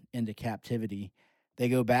taken into captivity, they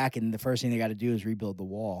go back, and the first thing they got to do is rebuild the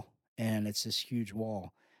wall. And it's this huge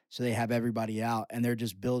wall. So they have everybody out, and they're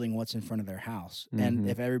just building what's in front of their house. And Mm-hmm.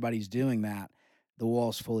 if everybody's doing that, the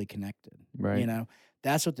wall's fully connected. Right.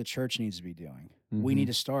 That's what the church needs to be doing. Mm-hmm. We need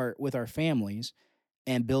to start with our families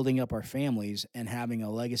and building up our families and having a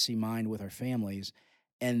legacy mind with our families.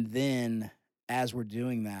 And then as we're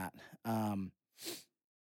doing that,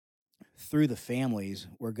 through the families,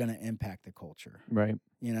 we're going to impact the culture, Right.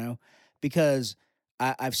 Because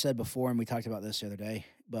I've said before, and we talked about this the other day,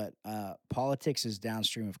 but politics is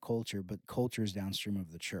downstream of culture, but culture is downstream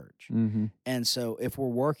of the church. Mm-hmm. And so if we're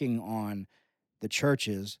working on the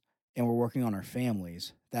churches and we're working on our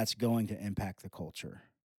families, that's going to impact the culture.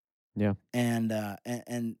 Yeah.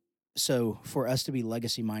 And so for us to be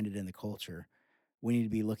legacy minded in the culture, we need to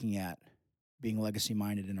be looking at being legacy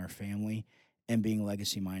minded in our family and being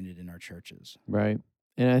legacy minded in our churches. Right.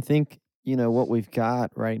 And I think, what we've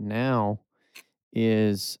got right now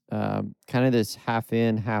is kind of this half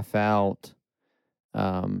in, half out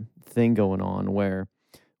thing going on where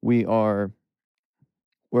where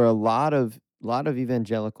a lot of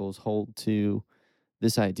evangelicals hold to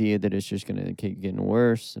this idea that it's just going to keep getting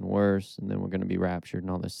worse and worse, and then we're going to be raptured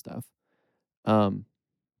and all this stuff. But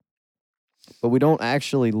we don't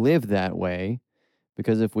actually live that way,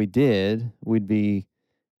 because if we did, we'd be,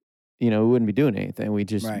 we wouldn't be doing anything.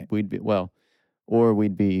 Right. We'd be, or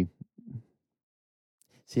we'd be,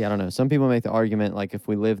 see, I don't know. Some people make the argument like if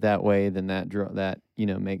we live that way, then that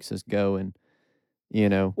makes us go and,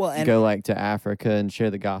 go like to Africa and share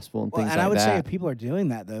the gospel and things like that. And I would say if people are doing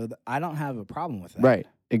that, though, I don't have a problem with that. Right.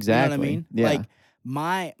 Exactly. You know what I mean? Yeah. Like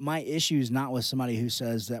my issue is not with somebody who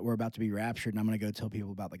says that we're about to be raptured and I'm going to go tell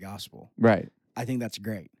people about the gospel. Right. I think that's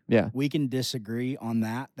great. Yeah. We can disagree on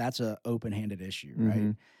that. That's a open-handed issue,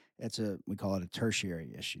 right? Mm-hmm. We call it a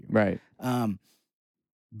tertiary issue. Right.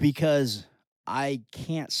 Because I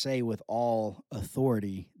can't say with all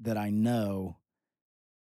authority that I know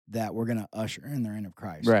that we're going to usher in the reign of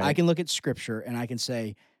Christ. Right. I can look at scripture and I can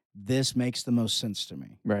say, this makes the most sense to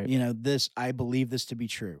me. Right. I believe this to be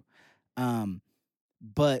true.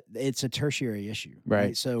 But it's a tertiary issue.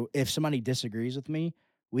 Right. So if somebody disagrees with me,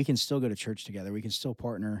 we can still go to church together. We can still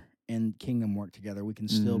partner in kingdom work together. We can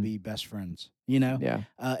still be best friends. Yeah.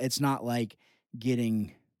 It's not like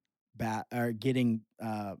getting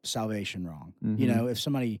salvation wrong. Mm-hmm. If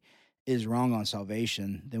somebody is wrong on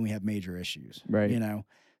salvation, then we have major issues. Right.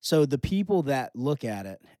 So the people that look at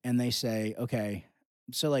it and they say, okay,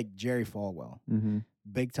 so like Jerry Falwell,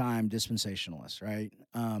 big time dispensationalist, right?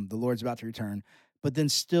 The Lord's about to return, but then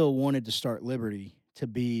still wanted to start Liberty to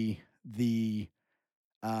be the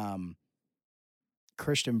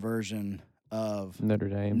Christian version of Notre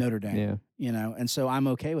Dame. Yeah. And so I'm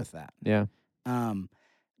okay with that. Yeah.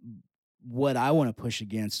 What I want to push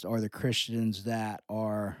against are the Christians that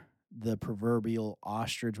are the proverbial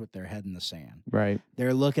ostrich with their head in the sand. Right.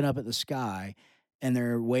 They're looking up at the sky and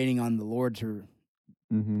they're waiting on the Lord to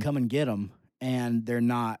come and get them, and they're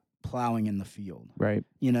not plowing in the field. Right.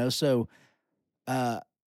 So I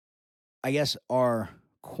guess our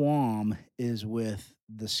qualm is with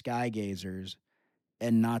the sky gazers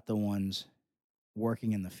and not the ones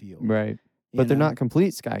working in the field. Right. But they're not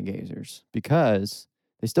complete sky gazers because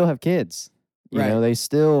they still have kids. They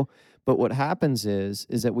still, but what happens is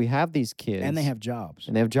that we have these kids. And they have jobs.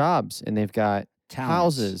 And they've got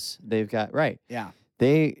talents. Houses. They've got, right. Yeah.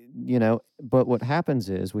 But what happens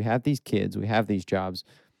is we have these kids, we have these jobs.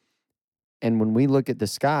 And when we look at the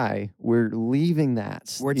sky, we're leaving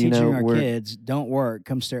that. We're teaching our kids, don't work,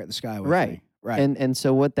 come stare at the sky with me. Right. And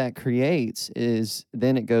so what that creates is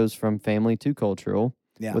then it goes from family to cultural.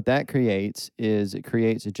 Yeah. What that creates is it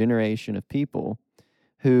creates a generation of people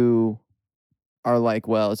who are like,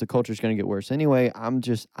 well, as the culture's going to get worse anyway,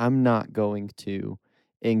 I'm not going to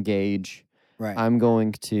engage. Right. I'm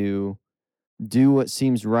going to do what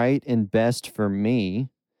seems right and best for me,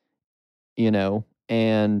 and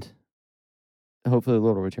hopefully the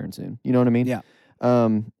Lord will return soon. You know what I mean? Yeah.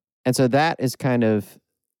 And so that is kind of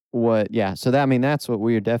so that, I mean, that's what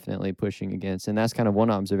we are definitely pushing against, and that's kind of one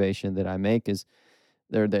observation that I make is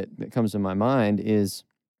there that comes to my mind is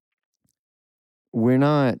we're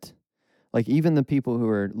not like, even the people who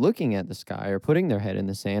are looking at the sky or putting their head in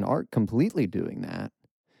the sand aren't completely doing that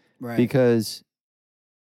Right. because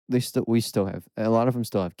we still have a lot of them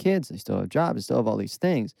still have kids, they still have jobs, they still have all these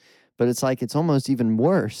things, but it's like it's almost even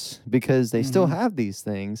worse because they still Mhm. have these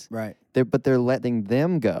things, Right. but they're letting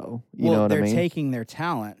them go, you know Well, what I they're mean? taking their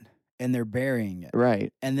talent and they're burying it.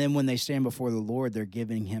 Right. And then when they stand before the Lord, they're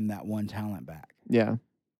giving him that one talent back, Yeah.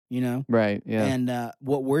 you know? Right, yeah. And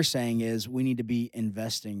what we're saying is we need to be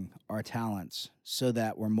investing our talents so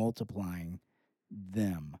that we're multiplying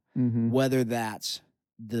them, Mhm. whether that's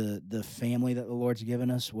the family that the Lord's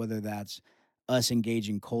given us, whether that's us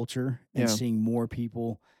engaging culture and Yeah. seeing more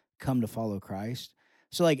people come to follow Christ.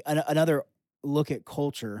 So, like another look at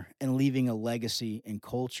culture and leaving a legacy in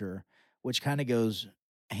culture, which kind of goes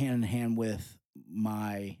hand in hand with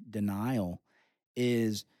my denial,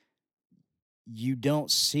 is you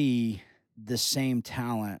don't see the same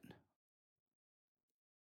talent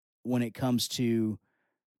when it comes to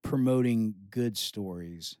promoting good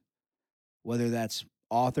stories, whether that's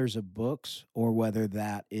authors of books or whether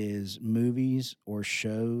that is movies or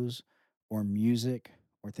shows or music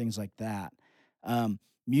or things like that.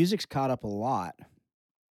 Music's caught up a lot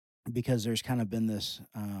because there's kind of been this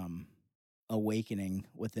awakening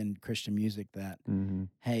within Christian music that, Mhm.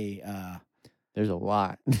 hey, There's a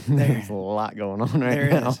lot. There's a there lot going on right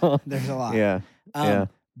there is. now. There's a lot. Yeah. Um, Yeah.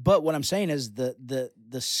 but what I'm saying is the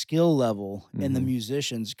skill level in the Mhm.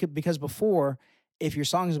 musicians because before, if your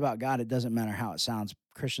song is about God, it doesn't matter how it sounds,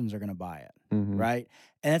 Christians are gonna buy it, Mhm. right?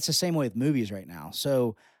 And it's the same way with movies right now.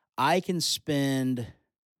 So I can spend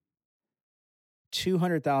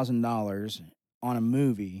 $200,000 on a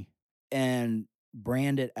movie and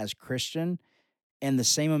brand it as Christian, and the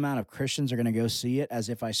same amount of Christians are gonna go see it as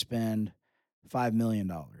if I spend $5 million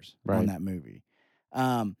on Right. that movie,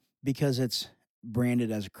 because it's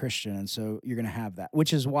branded as a Christian, and so you're gonna have that,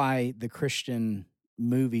 which is why the Christian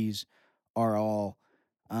movies are all,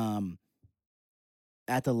 um,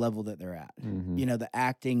 at the level that they're at. Mhm. You know, the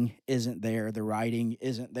acting isn't there, the writing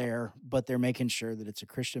isn't there, but they're making sure that it's a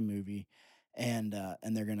Christian movie, and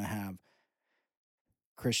they're gonna have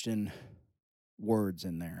Christian words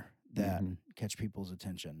in there that Mhm. catch people's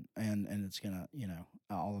attention, and it's gonna,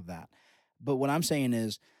 all of that. But what I'm saying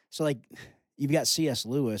is, so like you've got C.S.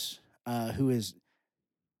 Lewis, who is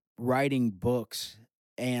writing books,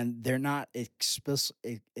 and they're not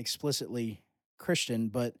explicitly Christian,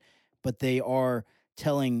 but they are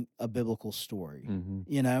telling a biblical story. Mhm.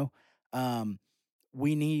 You know, um,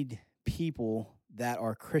 we need people that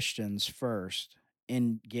are Christians first,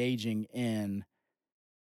 engaging in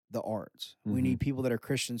the arts. We Mhm. need people that are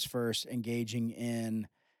Christians first, engaging in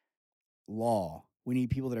law. We need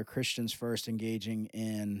people that are Christians first, engaging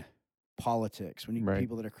in politics. We need Right.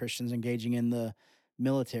 people that are Christians engaging in the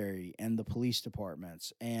military and the police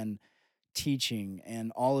departments and teaching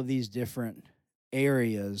and all of these different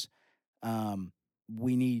areas. Um,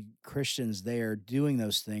 we need Christians there doing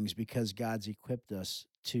those things because God's equipped us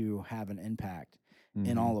to have an impact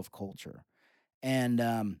in Mhm. all of culture.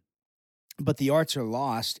 And but the arts are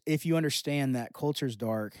lost if you understand that culture's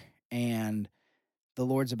dark and the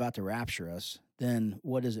Lord's about to rapture us. Then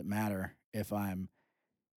what does it matter if I'm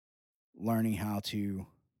learning how to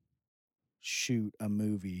shoot a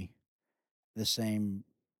movie the same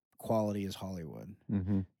quality as Hollywood?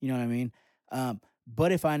 Mhm. You know what I mean?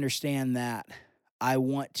 But if I understand that I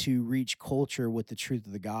want to reach culture with the truth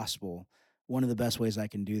of the gospel, one of the best ways I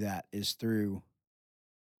can do that is through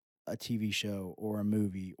a TV show or a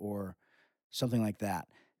movie or something like that.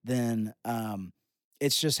 Then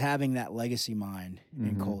it's just having that legacy mind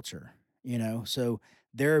in Mhm. culture, you know? So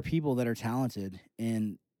there are people that are talented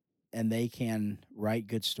and they can write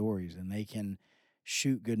good stories and they can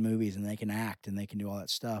shoot good movies and they can act and they can do all that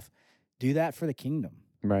stuff. Do that for the kingdom,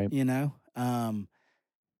 Right. you know?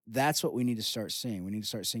 That's what we need to start seeing. We need to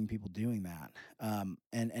start seeing people doing that,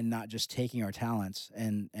 and not just taking our talents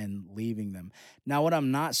and leaving them. Now, what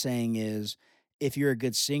I'm not saying is, if you're a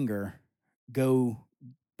good singer, go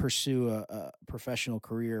pursue a professional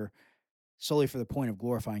career solely for the point of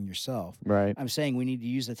glorifying yourself. Right. I'm saying we need to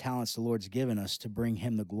use the talents the Lord's given us to bring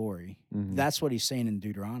Him the glory. Mhm. That's what He's saying in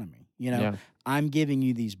Deuteronomy. You know, Yeah. I'm giving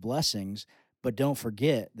you these blessings, but don't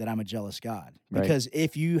forget that I'm a jealous God. Right. Because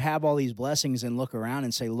if you have all these blessings and look around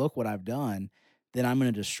and say, "Look what I've done," then I'm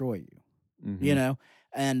going to destroy you. You Mhm. know,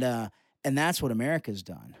 and uh, and that's what America's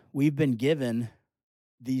done. We've been given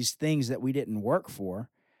these things that we didn't work for.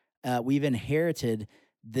 We've inherited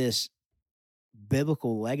this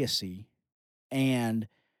biblical legacy, and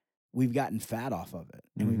we've gotten fat off of it,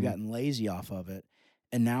 and we've Mhm. gotten lazy off of it,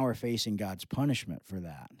 and now we're facing God's punishment for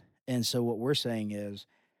that. And so what we're saying is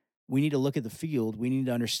we need to look at the field. We need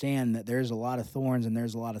to understand that there's a lot of thorns and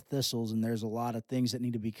there's a lot of thistles and there's a lot of things that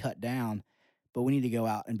need to be cut down, but we need to go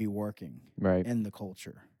out and be working Right. in the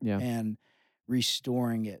culture Yeah. and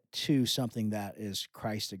restoring it to something that is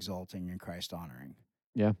Christ exalting and Christ honoring.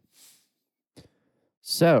 Yeah.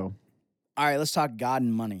 So, All right, let's talk God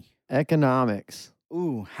and money. economics.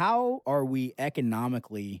 Ooh, how are we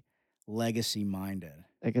economically legacy minded?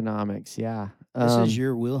 Economics, yeah. This is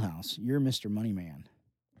your wheelhouse. You're Mr. Moneyman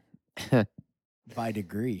by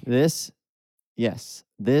degree. This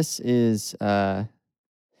is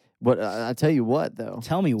what I tell you what though.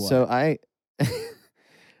 Tell me what. So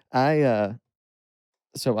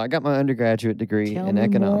I got my undergraduate degree in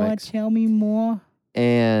economics. Tell me more.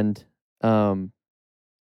 And the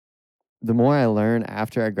more I learn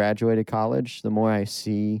after I graduated college, the more I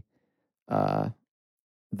see the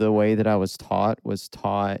way that I was taught with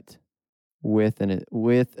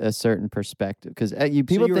a certain perspective. Because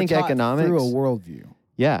people you were think taught economics through a worldview.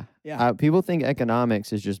 Yeah. Yeah. People think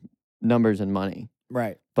economics is just numbers and money.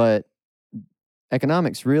 Right. But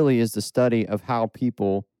economics really is the study of how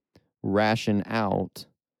people ration out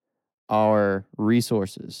our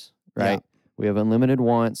resources, right? Yeah. We have unlimited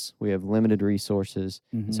wants, we have limited resources.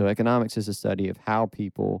 Mhm. So economics is a study of how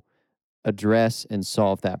people address and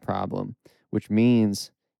solve that problem, which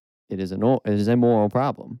means it is a moral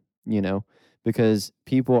problem, because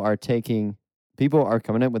people are coming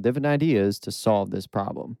up with different ideas to solve this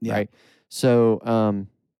problem, Yeah. right? So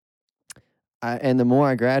and the more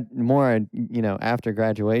I after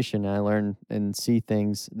graduation, I learn and see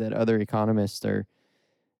things that other economists are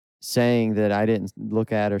saying that I didn't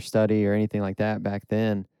look at or study or anything like that back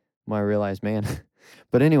then. When I realized, man.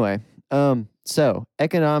 But anyway, so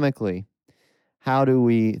economically, how do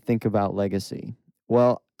we think about legacy?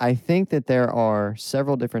 Well, I think that there are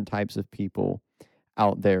several different types of people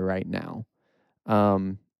out there right now.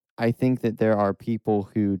 I think that there are people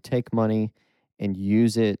who take money and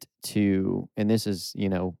use it to, and this is,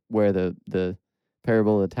 where the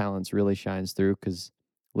parable of the talents really shines through, because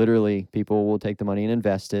literally people will take the money and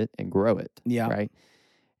invest it and grow it. Yeah. Right.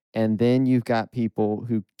 And then you've got people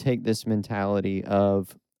who take this mentality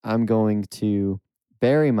of, I'm going to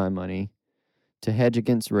bury my money to hedge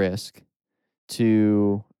against risk,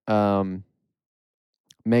 to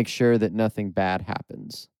make sure that nothing bad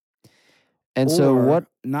happens. And so Or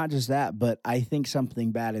not just that, but I think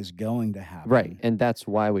something bad is going to happen. Right. And that's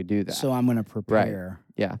why we do that. So I'm going to prepare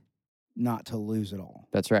Yeah. not to lose it all.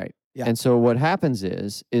 That's right. Yeah. And so what happens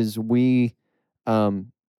is we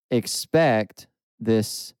expect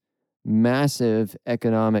this massive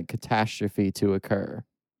economic catastrophe to occur,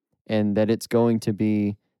 and that it's going to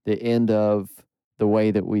be the end of the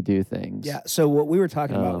way that we do things. Yeah. So what we were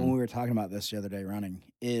talking about when we were talking about this the other day running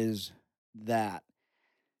is that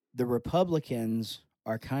the Republicans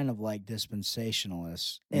are kind of like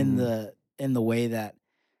dispensationalists in the way that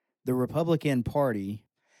the Republican Party,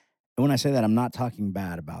 and when I say that, I'm not talking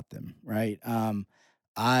bad about them, right?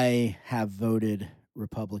 I have voted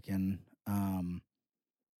Republican,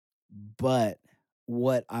 but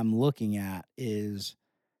what I'm looking at is,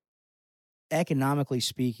 economically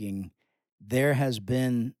speaking, there has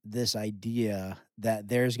been this idea that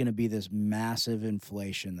there's going to be this massive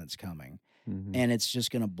inflation that's coming, and it's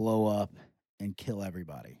just going to blow up and kill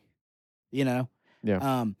everybody, Yeah.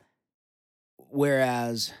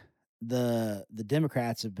 Whereas the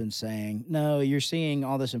Democrats have been saying, no, you're seeing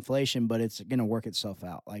all this inflation, but it's going to work itself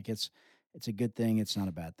out. Like it's a good thing. It's not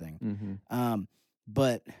a bad thing.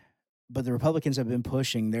 But the Republicans have been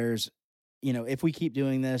pushing. There's, if we keep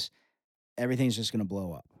doing this, everything's just going to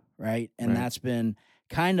blow up, right? And that's been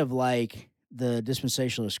kind of like the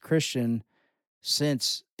dispensationalist Christian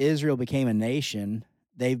since Israel became a nation.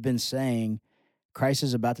 They've been saying Christ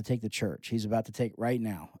is about to take the church. He's about to take right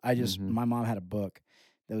now. My mom had a book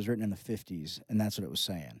that was written in the 50s, and that's what it was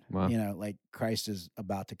saying. Wow. Like Christ is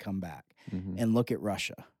about to come back. And look at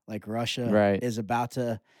Russia. Like Russia is about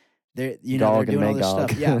to, they're doing all this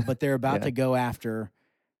stuff. Yeah, but they're about to go after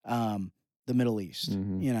the Middle East,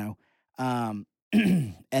 and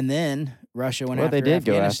then Russia went after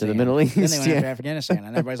After the Middle East. Then they went after Afghanistan,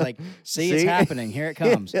 and everybody's like, see, it's happening. Here it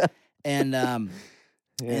comes. And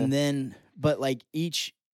and then, but like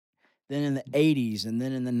then in the 80s and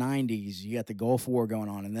then in the 90s, you got the Gulf War going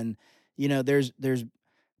on. And then, there's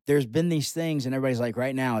been these things, and everybody's like,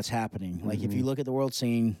 right now it's happening. Like if you look at the world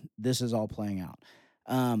scene, this is all playing out.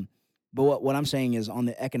 But what I'm saying is, on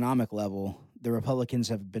the economic level, the Republicans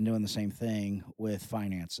have been doing the same thing with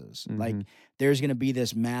finances. Like there's going to be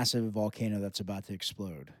this massive volcano that's about to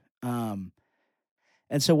explode. Um,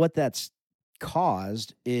 and so what that's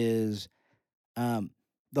caused is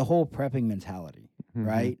the whole prepping mentality,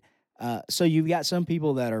 right? So you've got some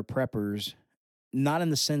people that are preppers, not in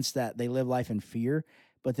the sense that they live life in fear,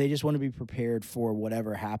 but they just want to be prepared for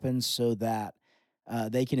whatever happens so that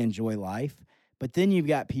they can enjoy life. But then you've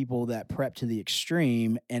got people that prep to the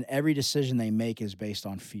extreme, and every decision they make is based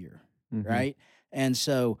on fear, right? And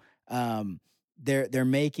so they're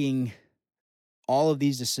making all of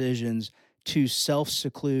these decisions to self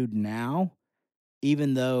seclude now,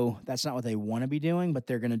 even though that's not what they want to be doing, but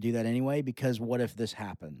they're going to do that anyway because what if this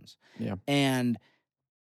happens? Yeah. And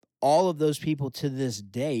all of those people to this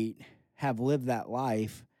date have lived that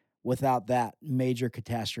life without that major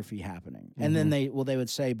catastrophe happening. And then they would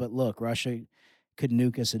say, but look, Russia could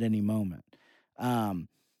nuke us at any moment.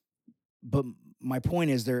 But my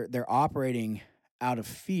point is they're operating out of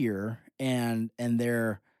fear and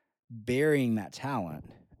they're burying that talent.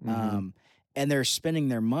 And they're spending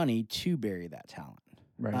their money to bury that talent.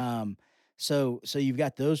 Right. So you've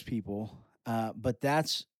got those people, but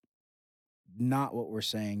that's not what we're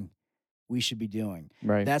saying we should be doing.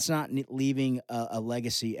 Right. That's not leaving a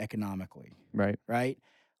legacy economically. Right. Right.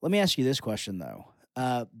 Let me ask you this question though.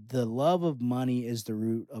 The love of money is the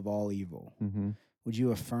root of all evil. Would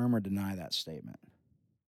you affirm or deny that statement?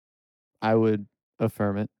 I would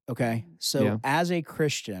affirm it. Okay. So as a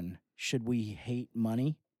Christian, should we hate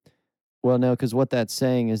money? Well, no, because what that's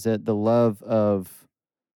saying is that the love of,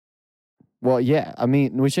 well, yeah, I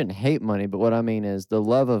mean, we shouldn't hate money, but what I mean is the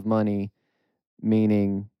love of money,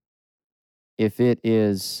 meaning if it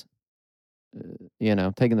is,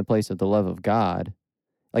 taking the place of the love of God,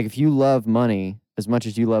 like if you love money as much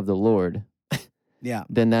as you love the Lord, yeah,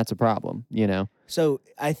 then that's a problem, So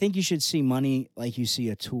I think you should see money like you see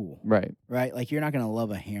a tool. Right. Right? Like you're not going to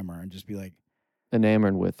love a hammer and just be like,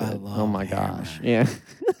 enamored with it. Oh my hammer. Gosh. Yeah.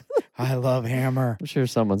 I love hammer. I'm sure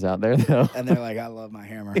someone's out there though. And they're like, I love my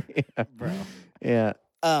hammer. Yeah. Bro. Yeah.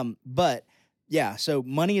 But yeah, so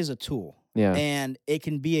money is a tool. Yeah. And it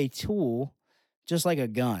can be a tool just like a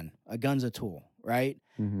gun. A gun's a tool, right?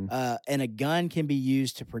 And a gun can be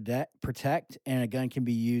used to protect, and a gun can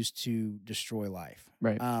be used to destroy life.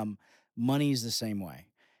 Right. Money is the same way.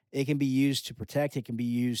 It can be used to protect. It can be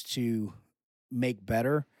used to make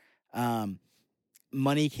better.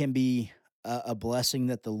 Money can be a blessing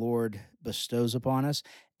that the Lord bestows upon us.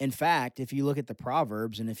 In fact, if you look at the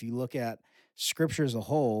Proverbs and if you look at Scripture as a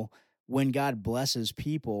whole, when God blesses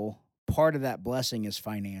people, part of that blessing is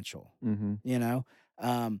financial.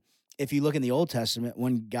 If you look in the Old Testament,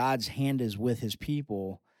 when God's hand is with his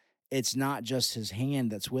people, it's not just his hand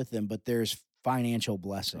that's with them, but there's financial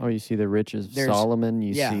blessing. Oh, you see the riches of Solomon.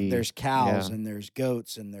 You see, there's cows and there's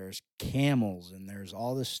goats and there's camels and there's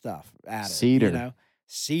all this stuff added.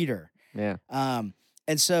 Cedar. Yeah. And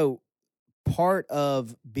so part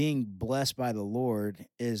of being blessed by the Lord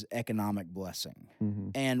is economic blessing.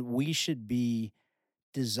 And we should be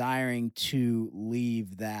desiring to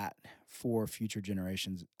leave that for future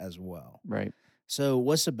generations as well. Right. So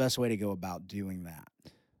what's the best way to go about doing that?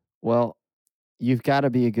 Well, you've got to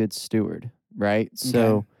be a good steward, right? Okay.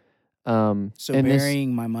 So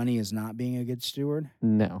burying my money is not being a good steward?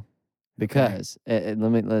 No. Because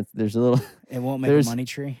there's a little it won't make a money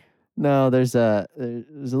tree? No, there's a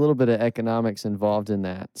little bit of economics involved in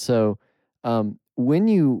that. So,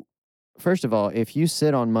 first of all, if you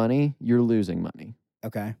sit on money, you're losing money.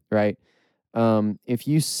 Okay. Right? If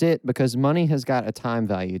you sit, because money has got a time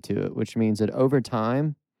value to it, which means that over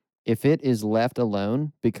time, if it is left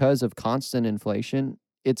alone because of constant inflation,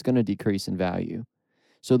 it's going to decrease in value.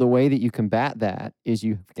 So the way that you combat that is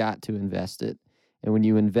you've got to invest it. And when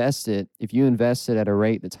you invest it, if you invest it at a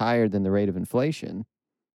rate that's higher than the rate of inflation,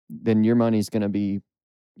 then your money's going to be,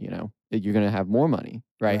 you're going to have more money,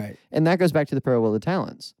 right? And that goes back to the parable of the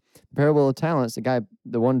talents. The parable of the talents,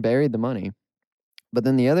 the one buried the money, but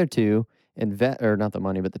then the other two or not the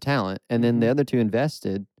money, but the talent, and then the other two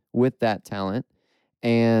invested with that talent,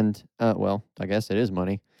 and I guess it is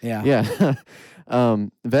money. Yeah.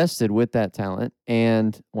 Vested with that talent,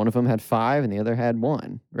 and one of them had 5, and the other had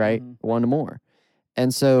 1, right? 1 more.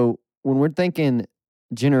 And so when we're thinking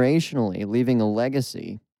generationally, leaving a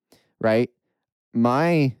legacy, right?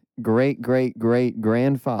 My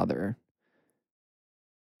great-great-great-grandfather,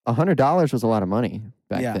 $100 was a lot of money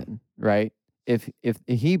back then, right? If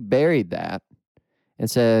he buried that and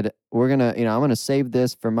said, we're going to, I'm going to save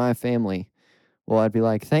this for my family, well, I'd be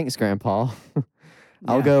like, thanks, Grandpa.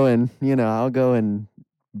 I'll go and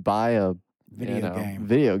buy a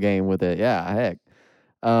video game with it. Yeah, heck.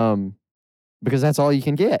 Because that's all you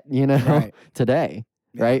can get, today.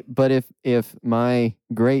 Yeah. right? But if my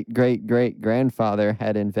great great great grandfather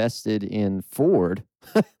had invested in Ford,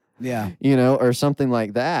 Yeah. or something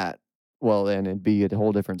like that, well, then it'd be a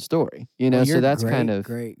whole different story, Well, So your that's kind great of,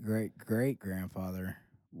 great great great grandfather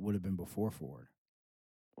would have been before Ford.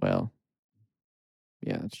 well,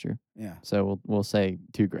 yeah, that's true. Yeah. So we'll say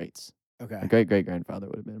two greats. Okay. My great great grandfather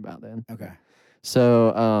would have been about then. Okay.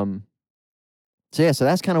 So so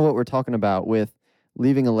that's kind of what we're talking about with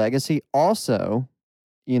leaving a legacy. Also,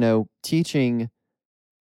 teaching,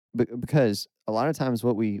 because a lot of times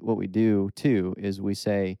what we do too is we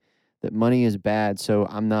say that money is bad, so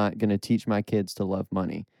I'm not going to teach my kids to love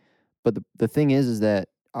money. But the thing is that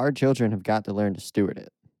our children have got to learn to steward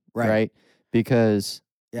it, Right. right? Because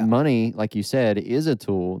Yeah. money, like you said, is a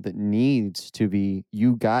tool that needs to be,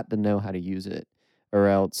 you got to know how to use it, or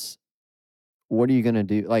else what are you going to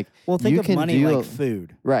do? Like, Well, think you of can money do like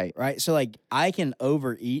food, right, right? So, like, I can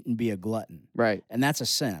overeat and be a glutton, right, and that's a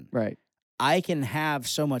sin. right. I can have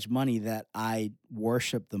so much money that I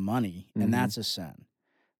worship the money, and Mhm. that's a sin.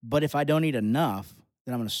 But if I don't eat enough,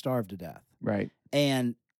 then I'm going to starve to death. Right.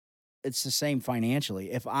 And it's the same financially.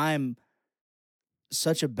 If I'm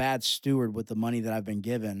such a bad steward with the money that I've been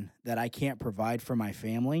given that I can't provide for my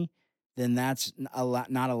family, then that's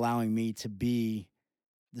not allowing me to be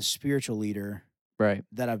the spiritual leader Right.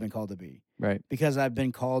 that I've been called to be. Right. Because I've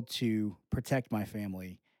been called to protect my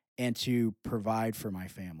family and to provide for my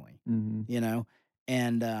family, Mhm.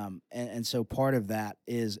 and so part of that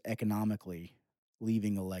is economically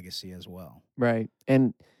leaving a legacy as well. Right.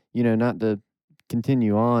 And not to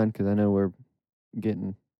continue on, because I know we're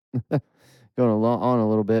getting going on a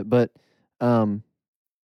little bit, but um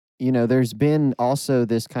there's been also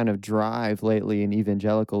this kind of drive lately in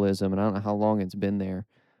evangelicalism, and I don't know how long it's been there,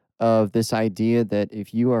 of this idea that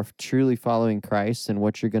if you are truly following Christ, then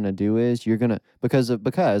what you're going to do is you're going to, because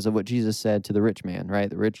of what Jesus said to the rich man,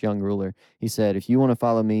 right? The rich young ruler. He said, if you want to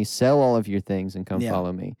follow me, sell all of your things and come Yeah.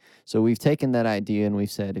 follow me. So we've taken that idea and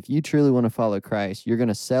we've said, if you truly want to follow Christ, you're going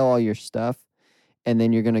to sell all your stuff, and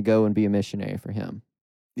then you're going to go and be a missionary for him,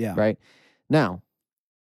 Yeah. right? Now,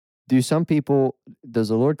 does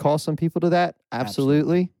the Lord call some people to that?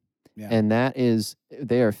 Absolutely. Yeah. And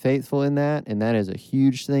they are faithful in that, and that is a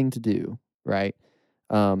huge thing to do, right?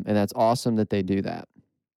 And that's awesome that they do that.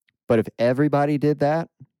 But if everybody did that,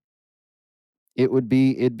 it'd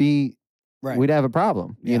be Right. we'd have a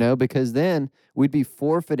problem, Yeah. because then we'd be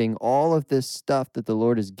forfeiting all of this stuff that the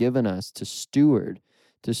Lord has given us to steward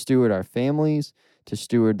our families, to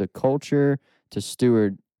steward the culture,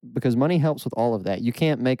 because money helps with all of that. You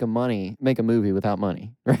can't make a movie without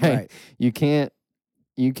money, right? Right. You can't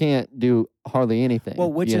do hardly anything.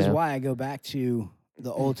 Well, which is why I go back to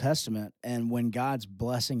the Old Testament, and when God's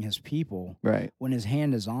blessing his people, right, when his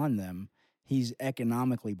hand is on them, he's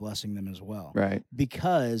economically blessing them as well. right,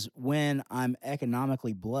 Because when I'm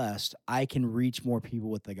economically blessed, I can reach more people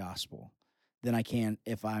with the gospel than I can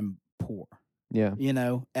if I'm poor, yeah,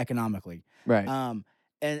 economically. right.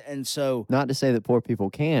 And so Not to say that poor people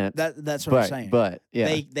can't. that's what I'm saying. But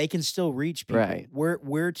yeah, they can still reach people. Right.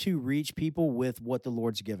 We're to reach people with what the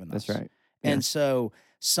Lord's given us. that's right. Yeah. And so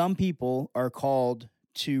some people are called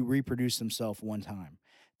to reproduce themselves one time.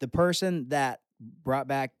 The person that brought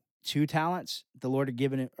back 2 talents, the Lord had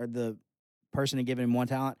given it, or the person had given him 1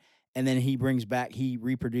 talent, and then he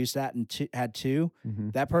reproduced that and had 2.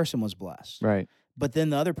 Mhm. That person was blessed. Right. But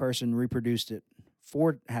then the other person reproduced it,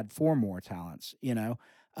 had 4 more talents,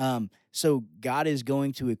 so God is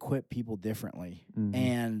going to equip people differently.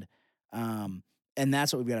 Mhm. And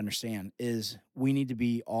that's what we've got to understand is we need to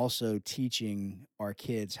be also teaching our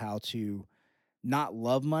kids how to not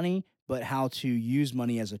love money, but how to use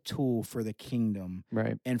money as a tool for the kingdom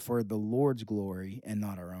Right. and for the Lord's glory and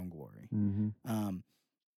not our own glory. Mhm.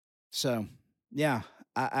 So yeah,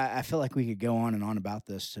 I feel like we could go on and on about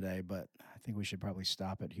this today, but I think we should probably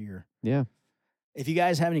stop it here. Yeah. If you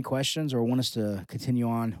guys have any questions or want us to continue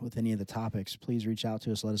on with any of the topics, please reach out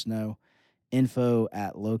to us. Let us know.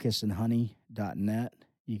 info@locustandhoney.net.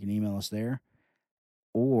 You can email us there.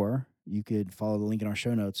 Or you could follow the link in our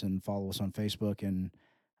show notes and follow us on Facebook and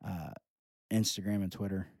Instagram and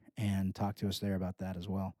Twitter and talk to us there about that as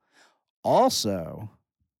well. Also,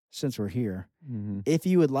 since we're here, Mhm. if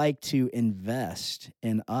you would like to invest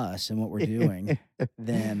in us and what we're doing,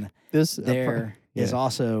 then there is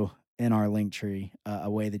also in our link tree a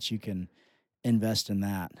way that you can invest in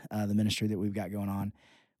that, the ministry that we've got going on.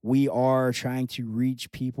 We are trying to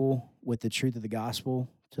reach people with the truth of the gospel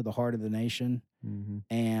to the heart of the nation. Mhm.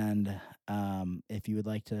 And if you would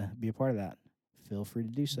like to be a part of that, feel free to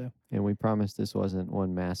do so. And we promise this wasn't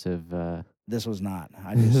one massive. This was not.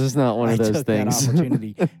 This is not one I of those took things. that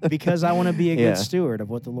opportunity because I want to be a good Yeah. steward of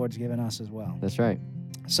what the Lord's given us as well. That's right.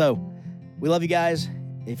 So, we love you guys.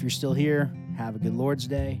 If you're still here, have a good Lord's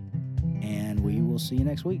Day, and we will see you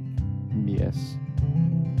next week. Yes.